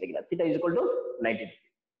 degrees దగ్గర. θ = 90 degrees.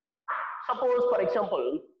 Suppose for example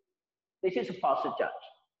this is a positive charge.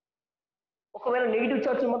 ఒకవేళ negative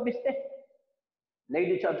charge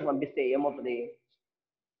పంపిస్తే ఏమవుతుంది?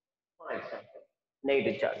 For example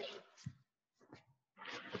negative charge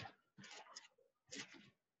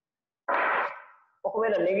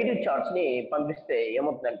ఒకవేళ negative charge ని పంపిస్తే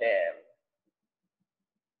ఏమవుతుందంటే,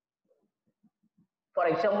 for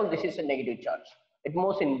example this is a negative charge, it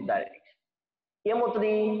moves in direction.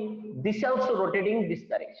 ఏమవుతుంది? This also rotating this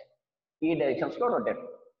direction. ఈ directions లో రొటేట్.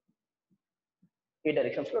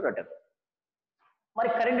 మరి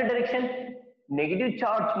current direction, negative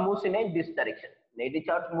charge moves in this direction. Negative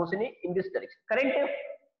charge moves in this direction.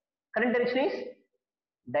 Current direction is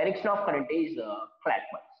direction of current is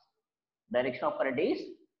clockwise. Direction of current is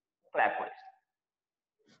clockwise.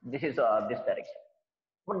 This is this direction.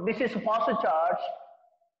 But this is positive charge.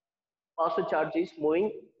 Positive charge is moving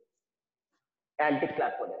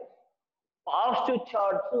anti-clockwise direction. Positive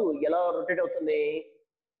charge ఎలా rotate అవుతుంది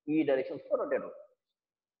ఈ directions లో rotate అవుతుంది.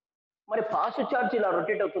 మరి positive charge ఇలా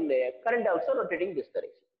rotate అవుతుంది, current also rotating this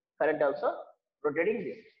direction. Current also rotating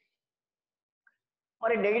this.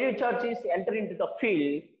 మరి negative charge is enter in to the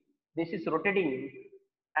field, this is rotating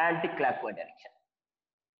anti clock wise direction.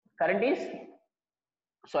 Current is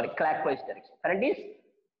clock wise direction. Current is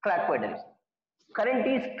clock wise direction. Current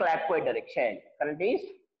is clock wise direction. Current is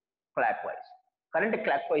clock wise. Current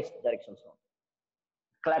clock wise directions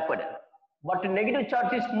clock wise. But negative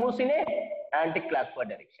charge is moves in a anti clock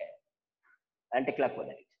wise direction. Anti-clockwise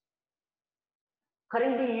direction.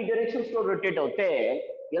 Current ఈ directions లో rotate అవుతే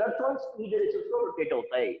electrons ఈ directions లో rotate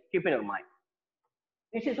అవుతాయి. Keep in your mind.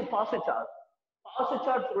 This is a positive charge. Positive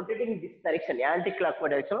charge rotating in this direction,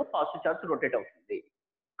 anti-clockwise direction లో positive charge rotate అవుతుంది.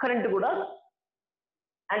 Current కూడా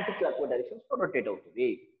anti-clockwise directions లో rotate అవుతుంది.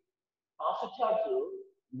 Positive charge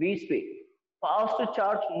v speed. Positive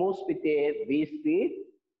charge moves with a v speed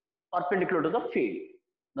perpendicular to the field.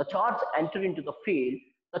 The charge enter into the field.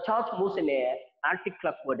 The charge moves in a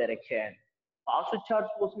anti-clockwise direction. Positive charge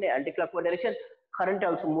moves in a anti-clockwise direction. Current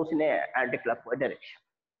also moves in a anti-clockwise direction.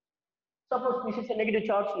 Suppose this is a negative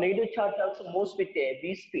charge. Negative charge also moves with a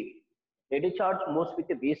v speed. Negative charge moves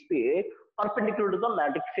with a v speed perpendicular to the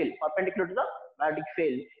magnetic field. Perpendicular to the magnetic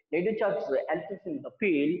field. Negative charge enters in the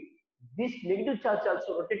field. This negative charge also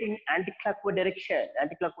rotating anti-clockwise direction.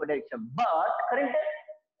 Anti-clockwise direction. But current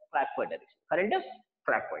clockwise direction. Current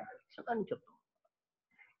clockwise direction. అని చెప్తాం.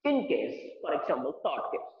 In case, for example, third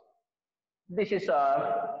case, this is a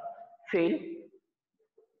field.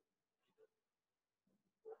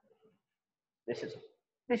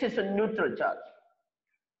 This is a neutral charge.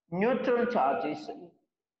 Neutral charge is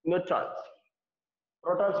neutrons.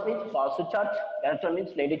 Protons means positive charge. Electron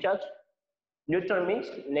means negative charge. Neutron means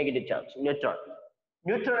negative charge. Neutron.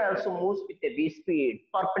 Neutron also moves with a v speed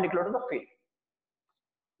perpendicular to the field.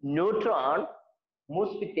 Neutron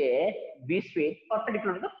moves with a v speed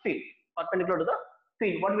perpendicular to the field. Perpendicular to the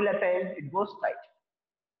field. What will happen? It goes straight.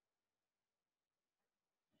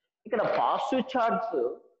 ఇక్కడ positive charge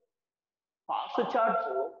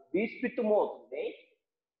v speed తో move అవుతుంది.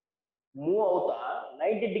 Move అవుతా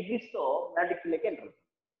 90 degrees తో magnetic field కి enter అవుతుంది.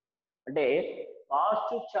 అంటే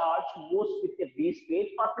positive charge moves with v speed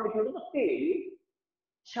perpendicular to the field.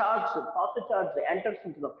 Positive charge enters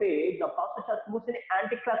into the field. The positive charge moves in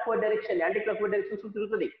anti-clockwise direction. Anti-clockwise direction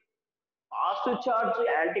తిరుగుతుంది. Positive charge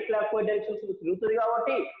anti-clockwise direction తిరుగుతుంది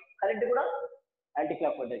కాబట్టి current కూడా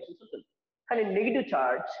anti-clockwise direction ఉంటుంది. కానీ negative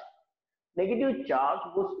charge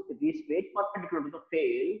moves with v speed perpendicular to the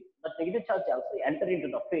field. But negative charge also enter into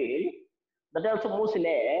the field. That also moves in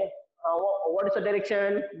a what is the direction?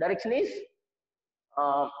 Direction is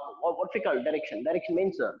what we call direction. Direction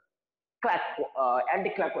means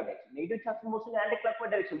anti-clockwise direction. Negative charge moves in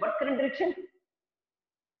anti-clockwise direction, but current direction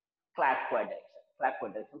clockwise direction.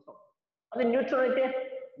 Clockwise direction. And the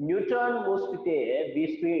neutron moves with a v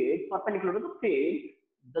speed perpendicular to the field.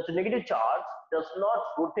 The negative charge does not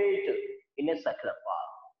rotate in a circular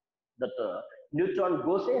path. That neutron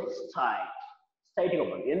goes a straight గా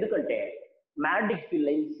ఉంటుంది. ఎందుకంటే magnetic field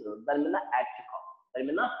lines దాని మీద act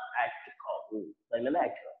కావు.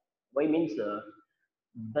 Why means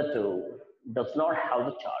that does not have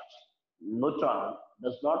the charge. Neutron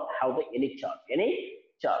does not have any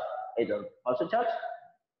charge. Either positive charge,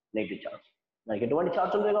 negative charge. Like ఎటువంటి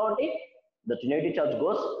charge ఉంది కాబట్టి that negative charge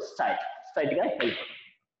goes straight గా వెళ్ళిపోతుంది.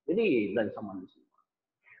 ఇది దానికి సంబంధించింది.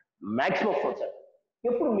 మాక్సిమం ఫోర్స్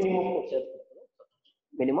ఎప్పుడు minimum force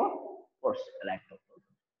minimum force electro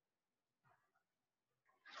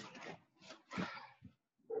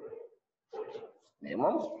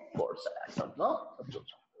minimum force actions of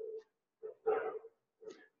substitution.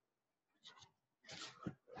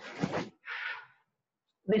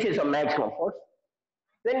 This is a maximum force.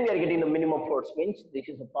 When we are getting the minimum force means this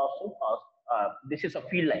is a positive force. This is a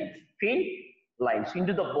field lines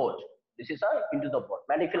into the board. This is a into the board.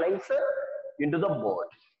 Magnetic lines into the board.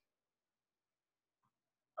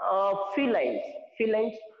 Field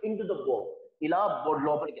lines into the board. ఇలా board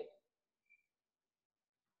లోపలికి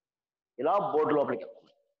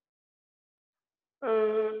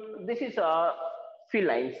this is a field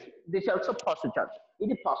lines. This is also positive charge. It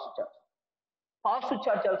is positive charge. Positive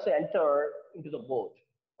charge also enter into the board.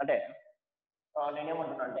 అంటే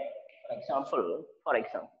నేనేమంటున్నా అంటే for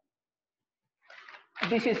example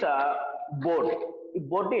this is a board. ఈ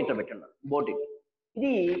బోర్డ్ని ఇట్లా పెట్టండి, board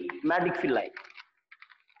ఇది magnetic field line.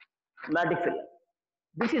 Magnetic field line.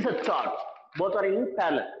 This is a charge. Both are in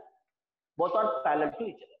parallel. Both are parallel to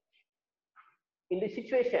each other. In this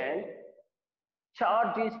situation,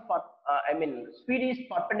 charge is speed is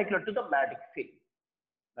perpendicular to the magnetic field.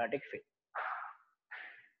 Magnetic field.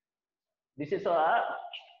 This is a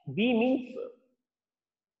V means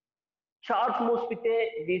charge moves with the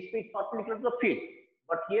speed perpendicular to the field.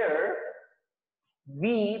 But here V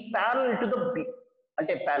parallel to the B.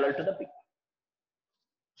 Parallel to the B.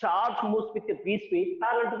 Charge moves with the V speed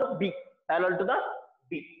parallel to the B. Parallel to the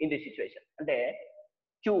B in this situation. And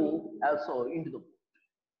Q also into the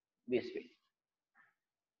V speed.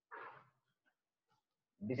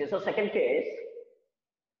 This is a second case.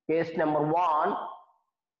 Case number 1.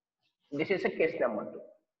 This is a case number 2.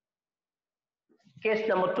 Case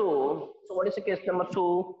number 2. So what is the case number 2?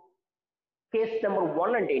 Case number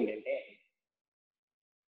 1 and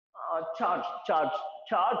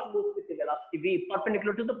charge moves with the velocity V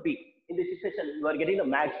perpendicular to the B. In this situation, you are getting the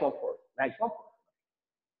maximum force.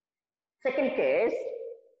 Second case,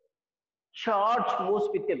 charge moves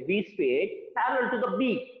with the V speed parallel to the B.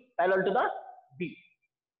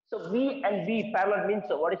 So V and B parallel means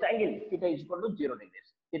what is angle? Theta is equal to 0 degrees.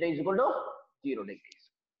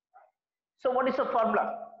 So what is the formula?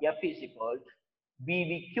 F is equal to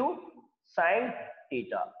BVQ sin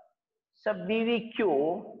theta. So BVQ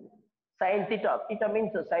sin theta. Theta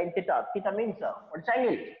means sin theta. Theta means what is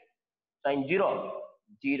angle? Sin 0.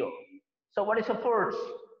 So what is the force?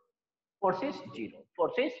 Force is 0.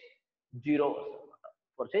 Force is 0.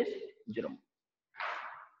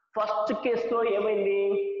 First case lo emaindi?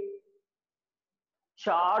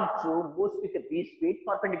 Charge moves with the V speed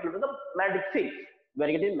perpendicular to the magnetic field. We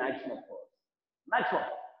are getting maximum force.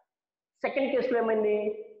 Second case lo emaindi?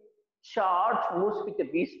 Charge moves with the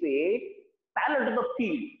V speed parallel to the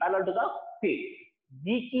field. V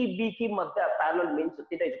ki madhya parallel means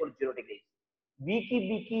theta is equal to 0 degrees. V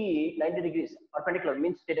ki 90 degrees perpendicular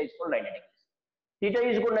means theta is equal to 90 degrees. Theta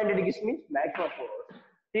is equal to 90 degrees means maximum force.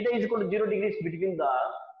 Theta is equal to 0 degrees between the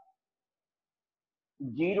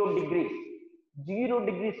 0 degrees. 0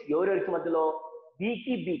 degrees ఎవరెవరికి మధ్యలో? V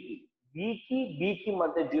ki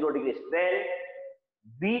మధ్య 0 degrees. When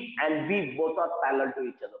V and V both are parallel to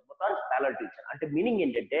each other. అంటే meaning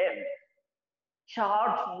ఏంటంటే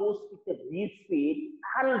charge moves with the V speed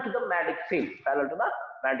parallel to the magnetic field.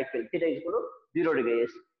 Theta is equal to 0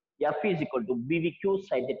 degrees. F is equal to BVQ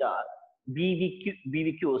sin theta.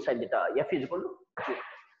 BVQ sin theta. F is equal to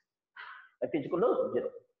 0.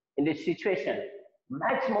 In this situation,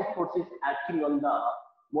 maximum force is acting on the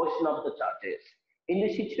motion of the charges. In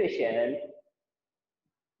this situation,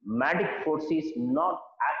 magnetic force is not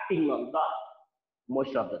acting on the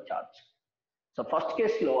motion of the charge. So first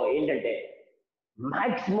case lo endante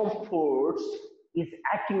maximum force is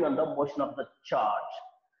acting on the motion of the charge.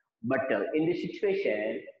 But in this situation,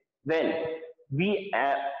 when V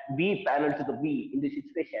parallel to the V, in this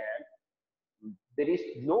situation, there is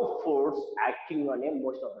no force acting on a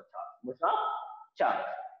motion of the charge.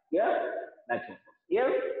 Here, maximum force.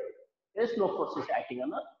 Here, there is no force is acting on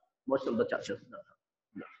the motion of the charges.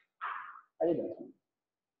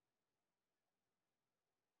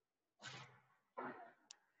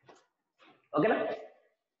 ఓకేనా?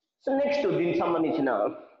 So next దీనికి సంబంధించిన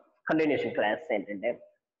continuation class ఏంటంటే,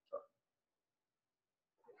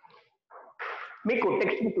 మీకు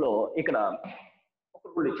text book లో ఇక్కడ ఒక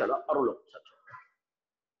rule ఇచ్చాడు. ఆ రూల్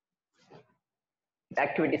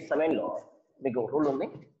యాక్టివిటీ 7 లో మీకు రూల్ ఉంది.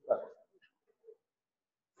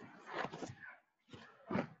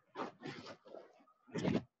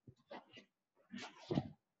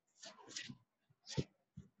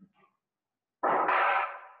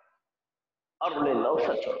 ఆ రూల్ ఏందో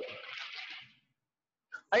ఒకసారి చూడండి.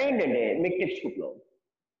 అదేంటంటే మీకు టెక్స్ట్ బుక్ లో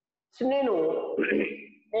సో నేను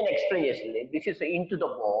ఎక్స్ప్లెయిన్ చేసింది. This is into the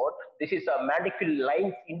board. This is magnetic field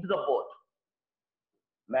lines into the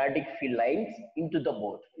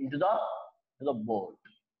board.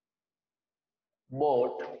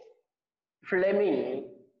 Board. Fleming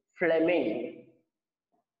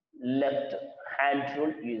left hand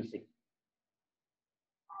rule using.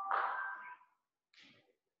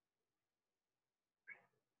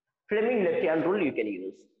 Fleming left hand rule you can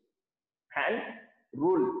use. Hand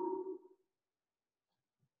rule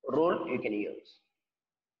you can use.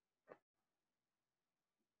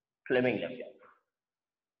 Fleming left hand.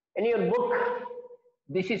 In your book,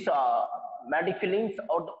 this is magnetic field lines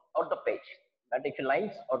or the page. Magnetic field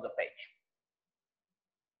lines or the page.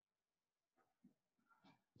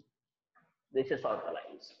 This is all the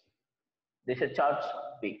lines. This is charge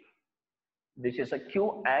B. This is a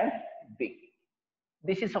Q and big.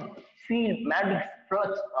 This is a field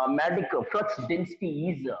magnetic flux density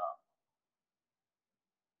is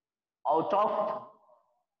out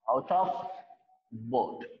of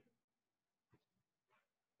board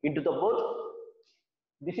into the board.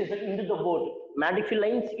 This is into the board. Magnetic field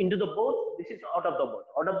lines into the board. This is out of the board.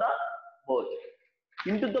 Out of the board.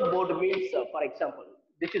 Into the board means, for example,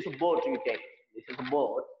 this is a board you take. This is a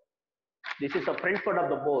board. This is the front part of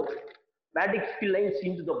the board. Magnetic field lines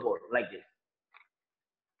into the board like this.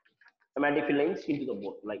 Magnetic field lines into the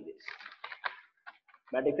board like this.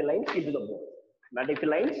 Magnetic field lines into the board. Magnetic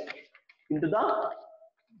field lines into the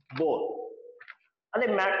board. And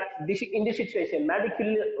then in this situation, magnetic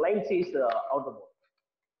field lines is out the board.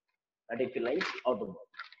 Magnetic field lines out the board.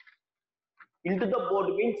 Into the board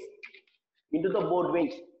means in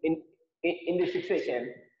this situation,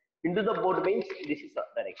 into the board means this is the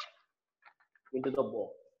direction. Into the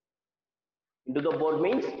board. Into the board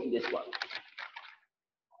means this one.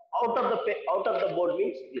 Out of the board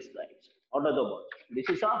means this direction. Out of the board. This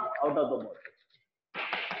is out of the board.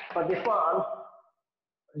 For this one,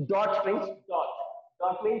 dot means dot.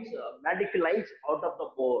 Dot means magnetic lines out of the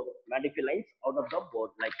board. Magnetic lines out of the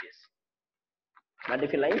board like this.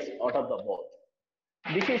 Magnetic lines out of the board.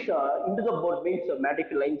 This is into the board means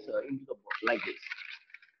magnetic lines into the board like this.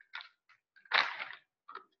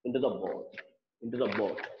 Into the board. Into the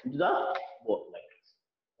board. Into the board like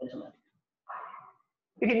this.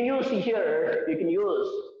 You can use here. You can use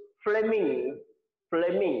Fleming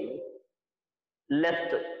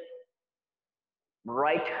left,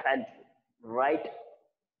 right hand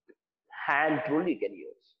rule. You can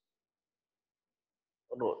use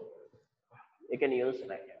rule. You can use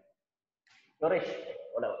right hand. Nourish,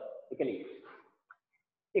 whatever you can use.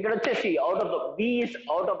 You can just see out of the B is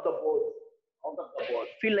out of the board. Out of the board.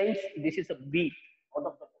 Field lines. This is a B out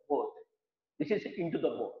of the board. This is into the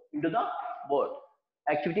board. Into the board.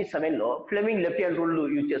 Activity 7 లో Fleming left hand rule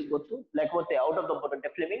use చేసుకోవచ్చు, లేకపోతే out of the board అంటే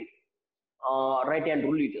Fleming right hand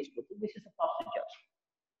rule use చేసుకోవచ్చు. This is positive charge.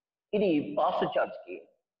 ఇది positive charge కి,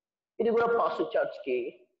 ఇది కూడా positive charge కి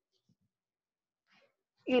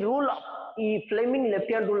ఈ రూల్, ఈ Fleming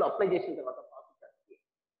left hand rule apply చేసిన తర్వాత పాజిటివ్ చార్జ్ కి,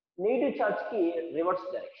 నెగిటివ్ చార్జ్ కి రివర్స్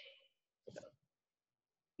డైరెక్షన్.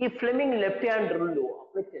 ఈ Fleming left hand rule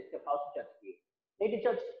apply చేస్తే పాజిటివ్ చార్జ్ కి, నెగిటివ్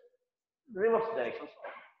చార్జ్ రివర్స్ డైరెక్షన్.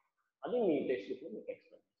 అది మీ టెక్స్ట్ బుక్ లో మీకు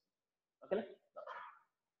ఎక్స్ప్లెయిన్ చేస్తాను. ఓకేనా?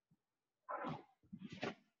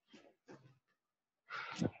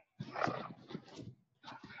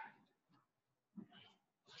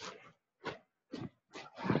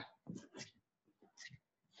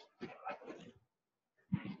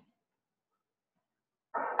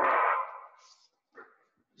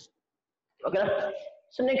 ఓకేనా?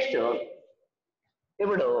 సో నెక్స్ట్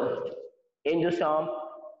ఇప్పుడు ఏం చూసాం?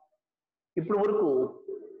 ఇప్పుడు వరకు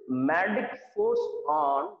magnetic force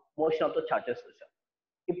on motion of the charges చూసాం.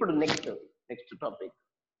 ఇప్పుడు next topic.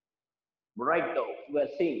 right now we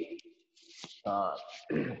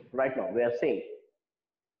are seeing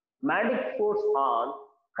magnetic force on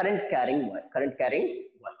current carrying wire. Current carrying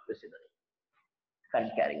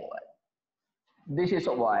wire. This is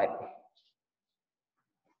a wire.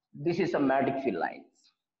 This is a magnetic field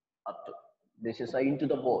lines up to. This is into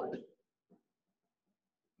the board.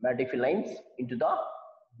 Magnetic field lines into the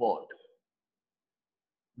board.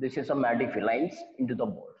 This is a magnetic field lines into the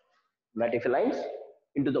board. Magnetic field lines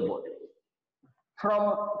into the board.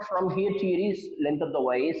 From here to here is length of the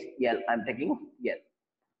wire is L. I am taking L.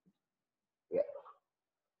 Yeah.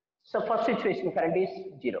 So first situation current is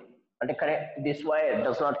 0. And current, this wire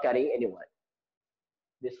does not carry any wire.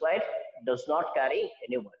 This wire does not carry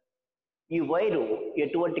any wire. ఈ wire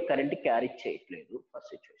ఎటువంటి current carry చేయట్లేదు. First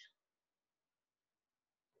situation.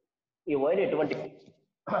 ఈ wire ఎటువంటి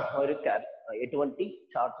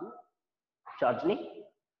charge ని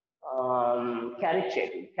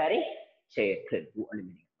carry చేయట్లేదు అని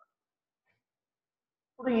meaning.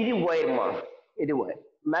 ఇప్పుడు ఇది వైర్ ఇది వైర్.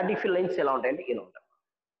 మ్యాగ్నెటిక్ ఫీల్డ్ లైన్స్ ఎలా ఉంటాయంటే ఇలా ఉంటాయి.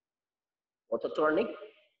 మొత్తం చూడండి,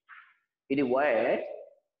 ఇది వైర్,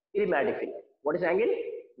 ఇది magnetic field line. What is angle?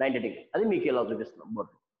 90 degree. అది మీకు ఎలా చూపిస్తున్నాం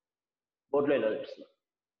బోర్డులో ఎలా చూపిస్తున్నాం.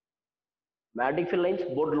 మ్యాగ్నెటిక్ ఫీల్డ్ లైన్స్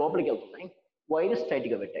బోర్డు లోపలికి వెళ్తున్నాయి, వైర్ స్ట్రైట్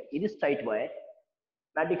గా పెట్టాయి. ఇది straight wire.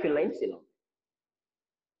 Magnetic field lines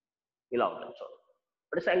ఇలా ఉంటాయి చూడండి.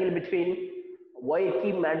 What is angle between wire కి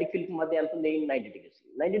మ్యాగ్నెటిక్ ఫీల్డ్ కి మధ్య ఎంత ఉంది? 90 డిగ్రీస్.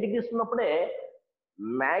 90 డిగ్రీస్ ఉన్నప్పుడే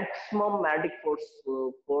maximum magnetic force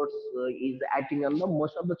is acting on the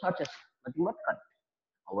most of the charges. Nothing but current.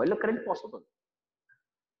 While current possible.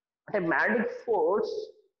 But a magnetic force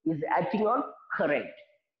is acting on current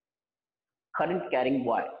carrying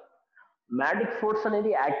wire. Magnetic force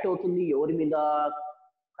అనేది act అవుతుంది ఎవరి మీద?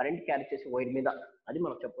 Current carry చేసే wire మీద. అది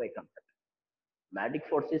మనం చెప్పే concept. Magnetic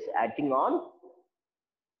force is acting on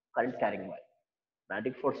current carrying wire.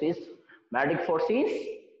 Magnetic force is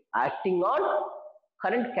acting on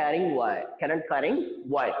current carrying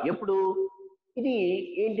wire. ఎప్పుడు ఇది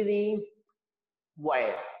ఏంటిది?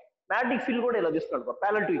 వైర్. మ్యాగ్నెటిక్ ఫీల్డ్ కూడా ఇలా తీసుకుంటాం,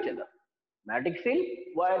 parallel to each other. Magnetic field,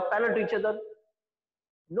 wire parallel to each other.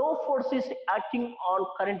 No force is acting on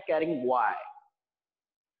current carrying wire.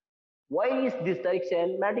 Wire is this direction,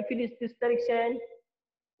 magnetic field is this direction.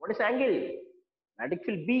 What is angle? Magnetic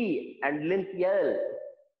field B and length L.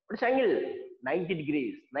 What is angle? 90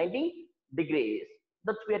 degrees. 90 degrees.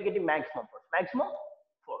 That's we are getting maximum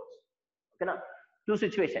force. Okay now, two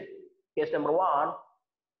situation. Case number 1,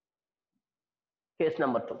 case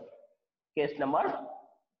number 2. Case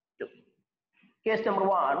number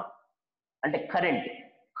 1 అంటే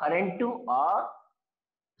current or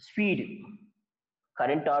speed.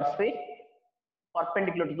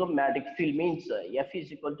 perpendicular to the magnetic field means F is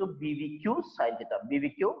equal to BVQ sin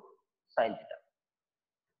theta.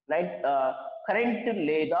 Right? Current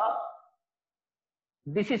లేదా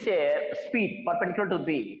this is a speed perpendicular to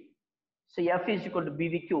B. So F is equal to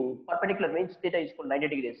BVQ. Perpendicular means theta is equal to 90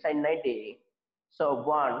 degrees, sin 90. So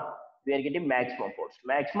 1, we are getting maximum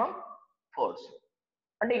force.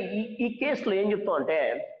 అంటే ఈ కేసులో ఏం చెప్తాం అంటే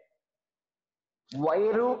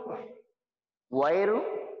wire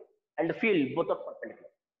and field both are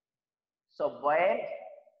perpendicular. So wire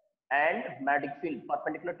and magnetic field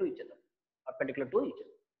perpendicular to each other.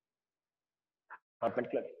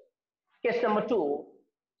 Case number 2,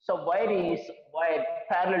 so wire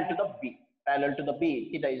parallel to the B.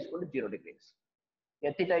 Theta is equal to 0 degrees.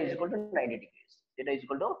 Yeah, theta is equal to 90 degrees.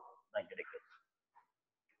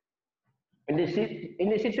 In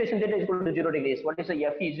this situation, theta is equal to 0 degrees. What is the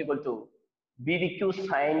F is equal to BVQ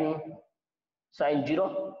sin 0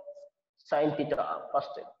 sin theta.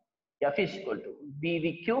 First, F is equal to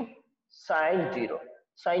BVQ sin 0.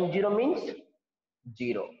 Sin 0 means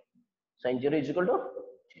 0. Sin 0 is equal to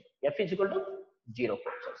 0. F is equal to 0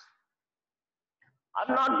 forces.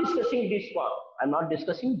 I'm not discussing this one.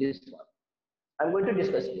 I'm going to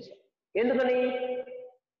discuss this one. ఎందుకని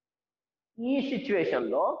ఈ situation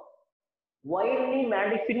లో wire ని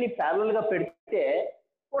magnetic field ని parallel గా పెడితే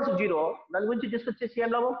force 0. దాని గురించి discuss చేసి ఏం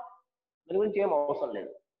లాభం? దాని గురించి ఏం అవసరం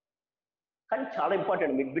లేదు. కానీ చాలా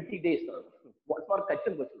ఇంపార్టెంట్, మీకు బిట్ ఇదే ఇస్తాను. 1 మార్క్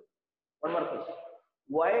ఖచ్చితంగా question.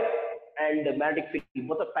 Wire and magnetic field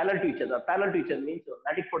both are parallel to each other. Means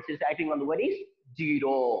magnetic force is acting on the wire is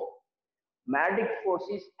 0. Magnetic force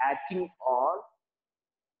is acting on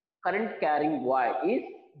current carrying wire is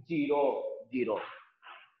 0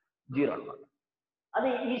 అన్నమాట. అది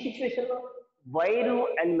ఈ situation లో wire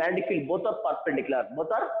and magnetic field both are perpendicular.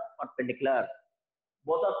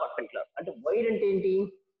 అంటే wire అంటే ఏంటి?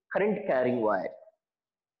 Current carrying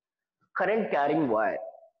wire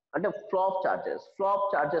అంటే flop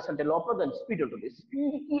charges అంటే లోపల దాని స్పీడ్ ఉంటుంది.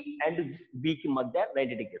 స్పీడ్ కి అండ్ బి కి మధ్య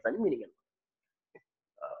 90 degrees అని మీనింగ్ అనమాట.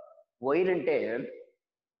 వైర్ అంటే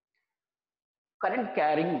current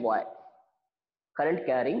carrying wire.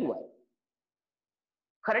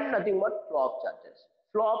 Current nothing but flop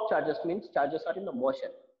charges means charges are in the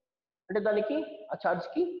motion. అంటే దానికి ఆ చార్జ్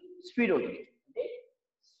కి స్పీడ్ ఉంటుంది. అంటే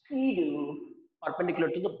speed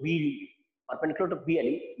perpendicular to the B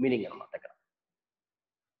అని మీనింగ్ అనమాట. ఇక్కడ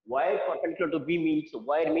wire perpendicular to B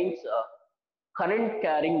means current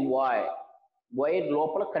carrying wire. Wire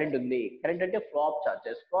లోపల కరెంట్ ఉంది. కరెంట్ అంటే ఫ్లాప్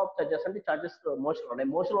చార్జెస్ అంటే చార్జెస్ మోషన్ ఉన్నాయి.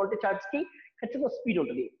 మోషన్ అంటే చార్జ్ కి ఖచ్చితంగా స్పీడ్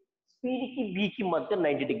ఉంటుంది. స్పీడ్ కి B కి మధ్య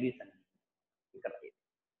 90 degrees అని ఇక్కడ.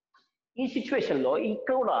 ఈ సిచ్యువేషన్ లో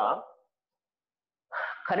ఇక్కడ కూడా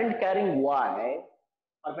current carrying wire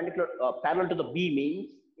perpendicular parallel to the B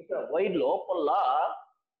means ఇక్కడ వైర్ లోపల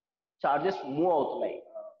చార్జెస్ మూవ్ అవుతున్నాయి.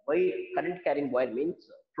 Current carrying wire means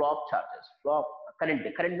flop charges.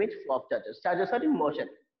 Current means flop charges. Charges are in motion.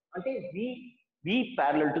 అంటే V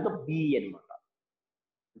parallel to the B అన్నమాట.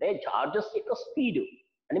 అంటే charges యొక్క speed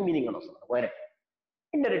అని meaning అని వస్తుంది వైర్.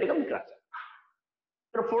 ఇండైరెక్ట్ గా మీకు రాశారు.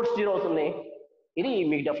 ఇక్కడ ఫోర్స్ 0 అవుతుంది. ఇది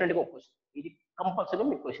మీకు డెఫినెట్ గా ఒక క్వశ్చన్. ఇది కంపల్సరీగా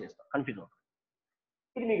మీకు క్వశ్చన్ ఇస్తాను, కన్ఫ్యూజ్ అవుతుంది.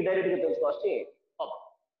 ఇది మీకు డైరెక్ట్ గా తెలుసుకోవచ్చు.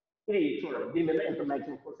 ఇది చూడండి, దీని మీద ఎంత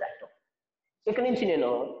మాక్సిమం ఫోర్స్ యాక్ట్ అవుతుంది. ఇక్కడ నుంచి నేను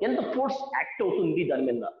ఎంత ఫోర్స్ యాక్ట్ అవుతుంది దాని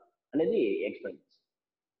మీద అనేది ఎక్స్ప్లెయిన్ చేస్తాను.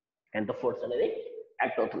 ఎంత ఫోర్స్ అనేది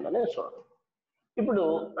యాక్ట్ అవుతుంది అనేది చూడండి. ఇప్పుడు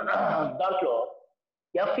దాంట్లో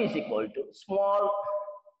F is equal to small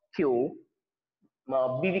q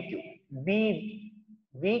BVQ.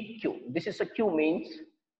 BVQ. This is a Q means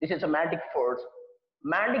this is a magnetic force.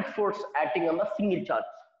 Magnetic force acting on a single charge.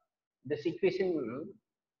 This equation.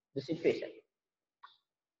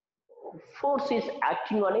 Force is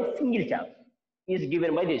acting on a single charge is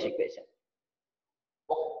given by this equation.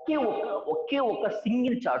 ఒక్క ఒకే ఒక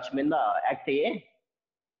single charge మీద act అయ్యే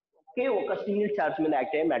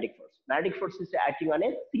magnetic force. Magnetic force is acting అనే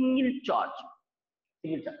single charge.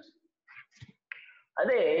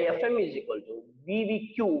 అదే Fm is equal to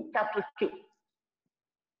VVQ, capital Q.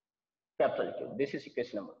 This is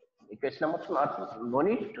equation number 2. Equation number 2, not no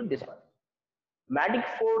need to this one. Magnetic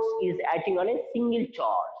force is acting on a single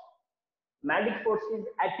charge. Magnetic force is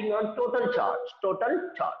acting on total charge.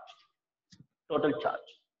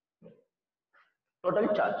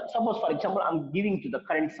 Suppose, for example, I'm giving to the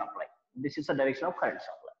current supply. This is the direction of current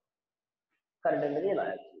supply. Current అనేది ఇలా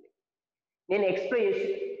వెళ్తుంది. నేను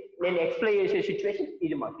explain చేసే situation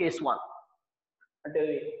ఇది మా case 1. అంటే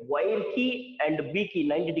wire కి and B కి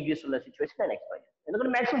 90 degrees ఉన్న సిచ్యువేషన్ నేను ఎక్స్ప్లెయిన్ చేస్తాను.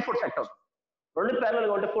 ఎందుకంటే మాక్సిమం ఫోర్స్ యాక్ట్ అవుతుంది. రెండు ప్యారల్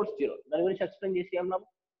గా ఉంటే ఫోర్స్ 0. దాని గురించి ఎక్స్ప్లెయిన్ చేసి ఏం లాభం,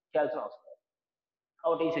 చేయాల్సిన అవసరం లేదు.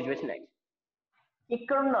 కాబట్టి ఈ సిచ్యువేషన్ నెక్స్ట్.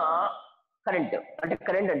 ఇక్కడున్న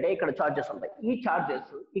కరెంట్ అంటే ఇక్కడ చార్జెస్ ఉంటాయి. ఈ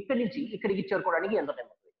చార్జెస్ ఇక్కడి నుంచి ఇక్కడికి చేరుకోవడానికి ఎంత టైం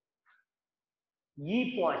అవుతుంది? ఈ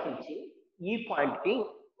పాయింట్ నుంచి ఈ పాయింట్ కి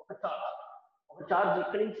ఒక చార్జ్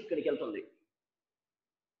ఇక్కడి నుంచి ఇక్కడికి వెళ్తుంది.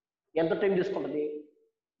 ఎంత టైం తీసుకుంటుంది?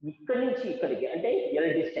 ఇక్కడి నుంచి ఇక్కడికి అంటే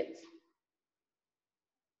ఎల్ డిస్టెన్స్.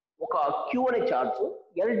 ఒక క్యూ అనే చార్జ్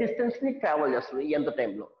ఎల్ డిస్టెన్స్ ని ట్రావెల్ చేస్తుంది ఎంత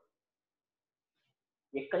టైంలో?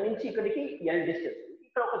 ఇక్కడి నుంచి ఇక్కడికి ఎల్ డిస్టెన్స్.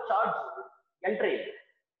 ఇక్కడ ఒక చార్జ్ ఎంటర్ అయింది.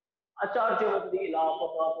 ఆ చార్జ్ ఏమవుతుంది? ఇలా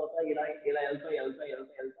పోతా ఇలా వెళ్తా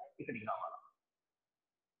ఇక్కడికి రావాలి.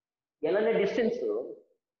 ఎలానే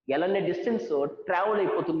డిస్టెన్స్ ట్రావెల్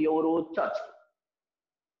అయిపోతుంది ఎవరు? Charge.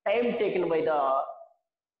 Time taken by the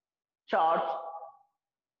charge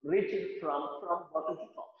reaching from bottom to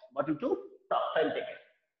top.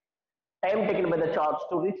 Time taken by the charge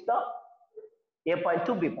to reach the A point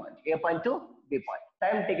to B point.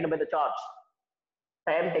 Time taken by the charge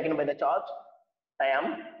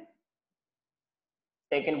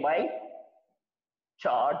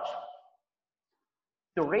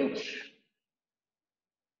to reach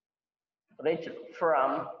from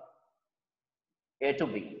A to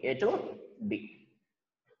B.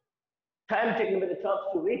 Time taken by the charge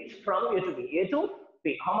to reach from A to B.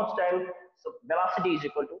 How much time? So velocity is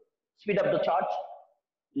equal to speed of the charge,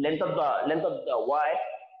 length of the wire,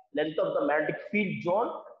 length of the magnetic field zone,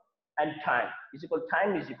 and time is equal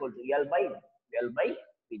to L by V.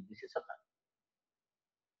 This is a time.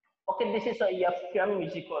 Okay, this is a Fm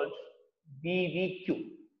is equal to VVQ.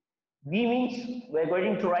 V means we're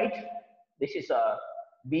going to write this is a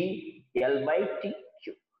B L by T Q.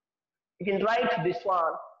 You can write this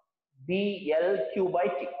one BL Q by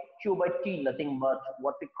T. Q by T nothing but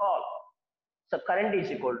what we call. So current is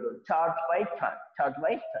equal to charge by time.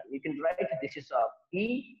 You can write this is a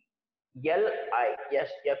BL I. Yes,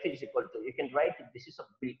 F is equal to. You can write this is a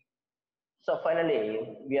bill. So finally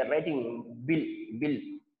we are writing bill.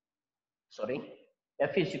 Sorry,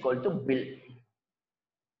 F is equal to bill.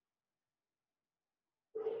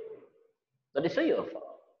 That is your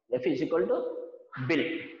F is equal to bill.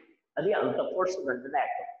 Adi anta force under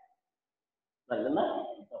that. The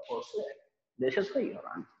force. This is for your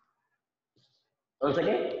answer. Once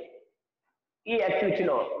again, ఈ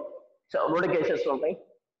యాక్టివిటీలో రెండు cases ఉంటాయి.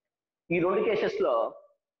 ఈ రెండు cases లో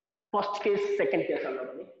first case second case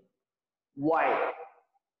అన్నది wire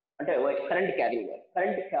అంటే current carry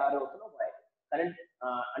అవుతున్న wire.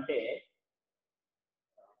 అంటే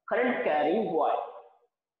current carrying wire.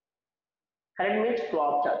 Current means flow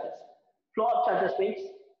of charges means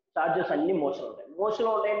charges అన్ని మోషన్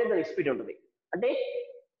ఉంటాయి అంటే దానికి స్పీడ్ ఉంటుంది. అంటే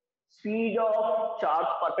speed of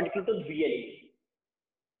charge perpendicular to be అని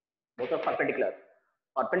both are perpendicular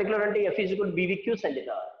అంటే F is equal to BVQ sin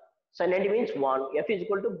theta. Sin 90 means 1. F is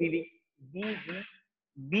equal to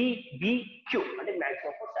BVQ అంటే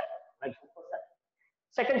maximum force.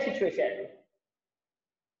 Second situation,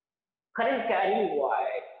 current carrying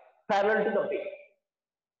wire parallel to the beam.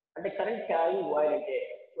 అంటే current carrying wire అంటే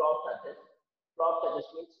flow of charges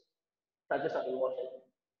means charges are in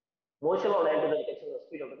motion లో land దానికి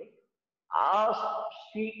speed ఉంటుంది. ఆ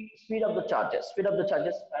speed of the charges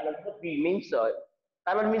parallel to the B means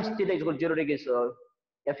parallel means theta is equal to 0 degrees,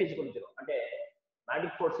 F is equal to 0. అంటే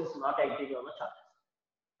magnetic force is not acting on the charges.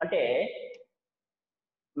 అంటే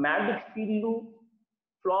magnetic field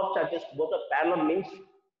flow of charges both are parallel means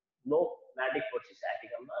no magnetic force is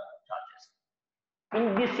acting on the charges. In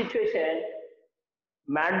this situation,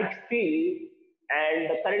 magnetic field and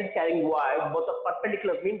the current carrying wire both are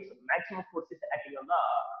perpendicular means maximum force is acting on the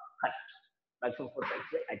current.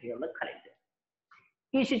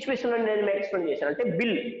 ఈ situation లో నేను explain చేశాను అంటే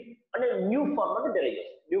bill అంటే new form అంటే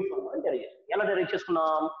derive ఎలా derive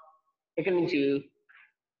చేసుకున్నాం? ఇక్కడ నుంచి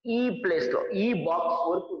ఈ ప్లేస్ లో ఈ బాక్స్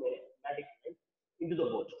వరకు ఇంటూ ద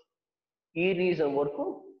బోర్డ్ ఈ రీజన్ వరకు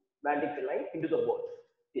magnetic line into the board.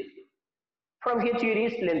 From here to here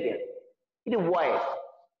is length here. It is wire.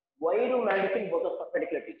 Wire magnetic field both are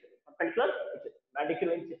perpendicular to each other. Perpendicular, magnetic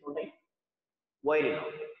lines ఉంటాయి. Wire.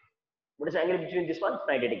 What is the angle between this one?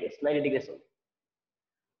 90 degrees. 90 degrees.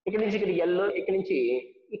 ఇక్కడ నుంచి ఇక్కడ yellow, ఇక్కడ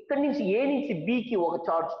నుంచి ఏ నుంచి B కి ఒక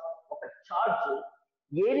charge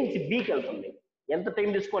ఏ నుంచి బికి వెళ్తుంది. ఎంత టైం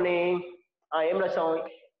తీసుకొని ఏం రాసాం?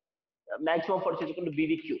 మాక్సిమం ఫోర్స్ తీసుకుంటే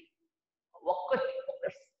బీవీక్యూ.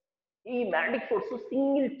 ఈ మ్యాగ్నెటిక్ ఫోర్స్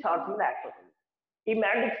సింగిల్ చార్జ్ మీద యాక్ట్ అవుతుంది. ఈ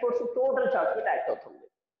మ్యాగ్నెటిక్ ఫోర్స్ టోటల్ చార్జ్ మీద యాక్ట్ అవుతుంది.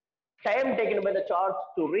 Time taken by the charge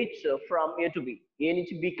to reach from A to be, ఏ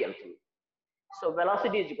నుంచి బికి వెళ్తుంది. So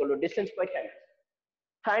velocity is equal to distance by time.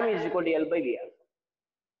 Time is equal to L by VR.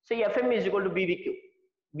 So FM is equal to బీవీక్యూ.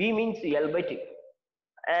 B means L by tea,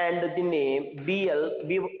 and దీన్ని BL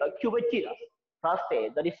Q by tea రాస్తే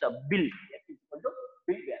that is bill. F is equal to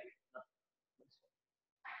bill value.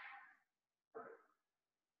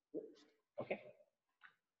 Okay.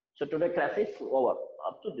 So today class is over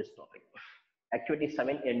up to this topic. Activity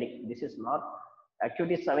 7 ending. This is not,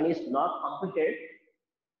 activity 7 is not completed.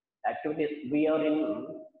 Activity, we are in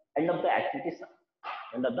end of the activity 7.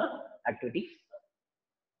 End of the activity.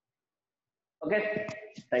 Okay.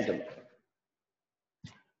 Thank you.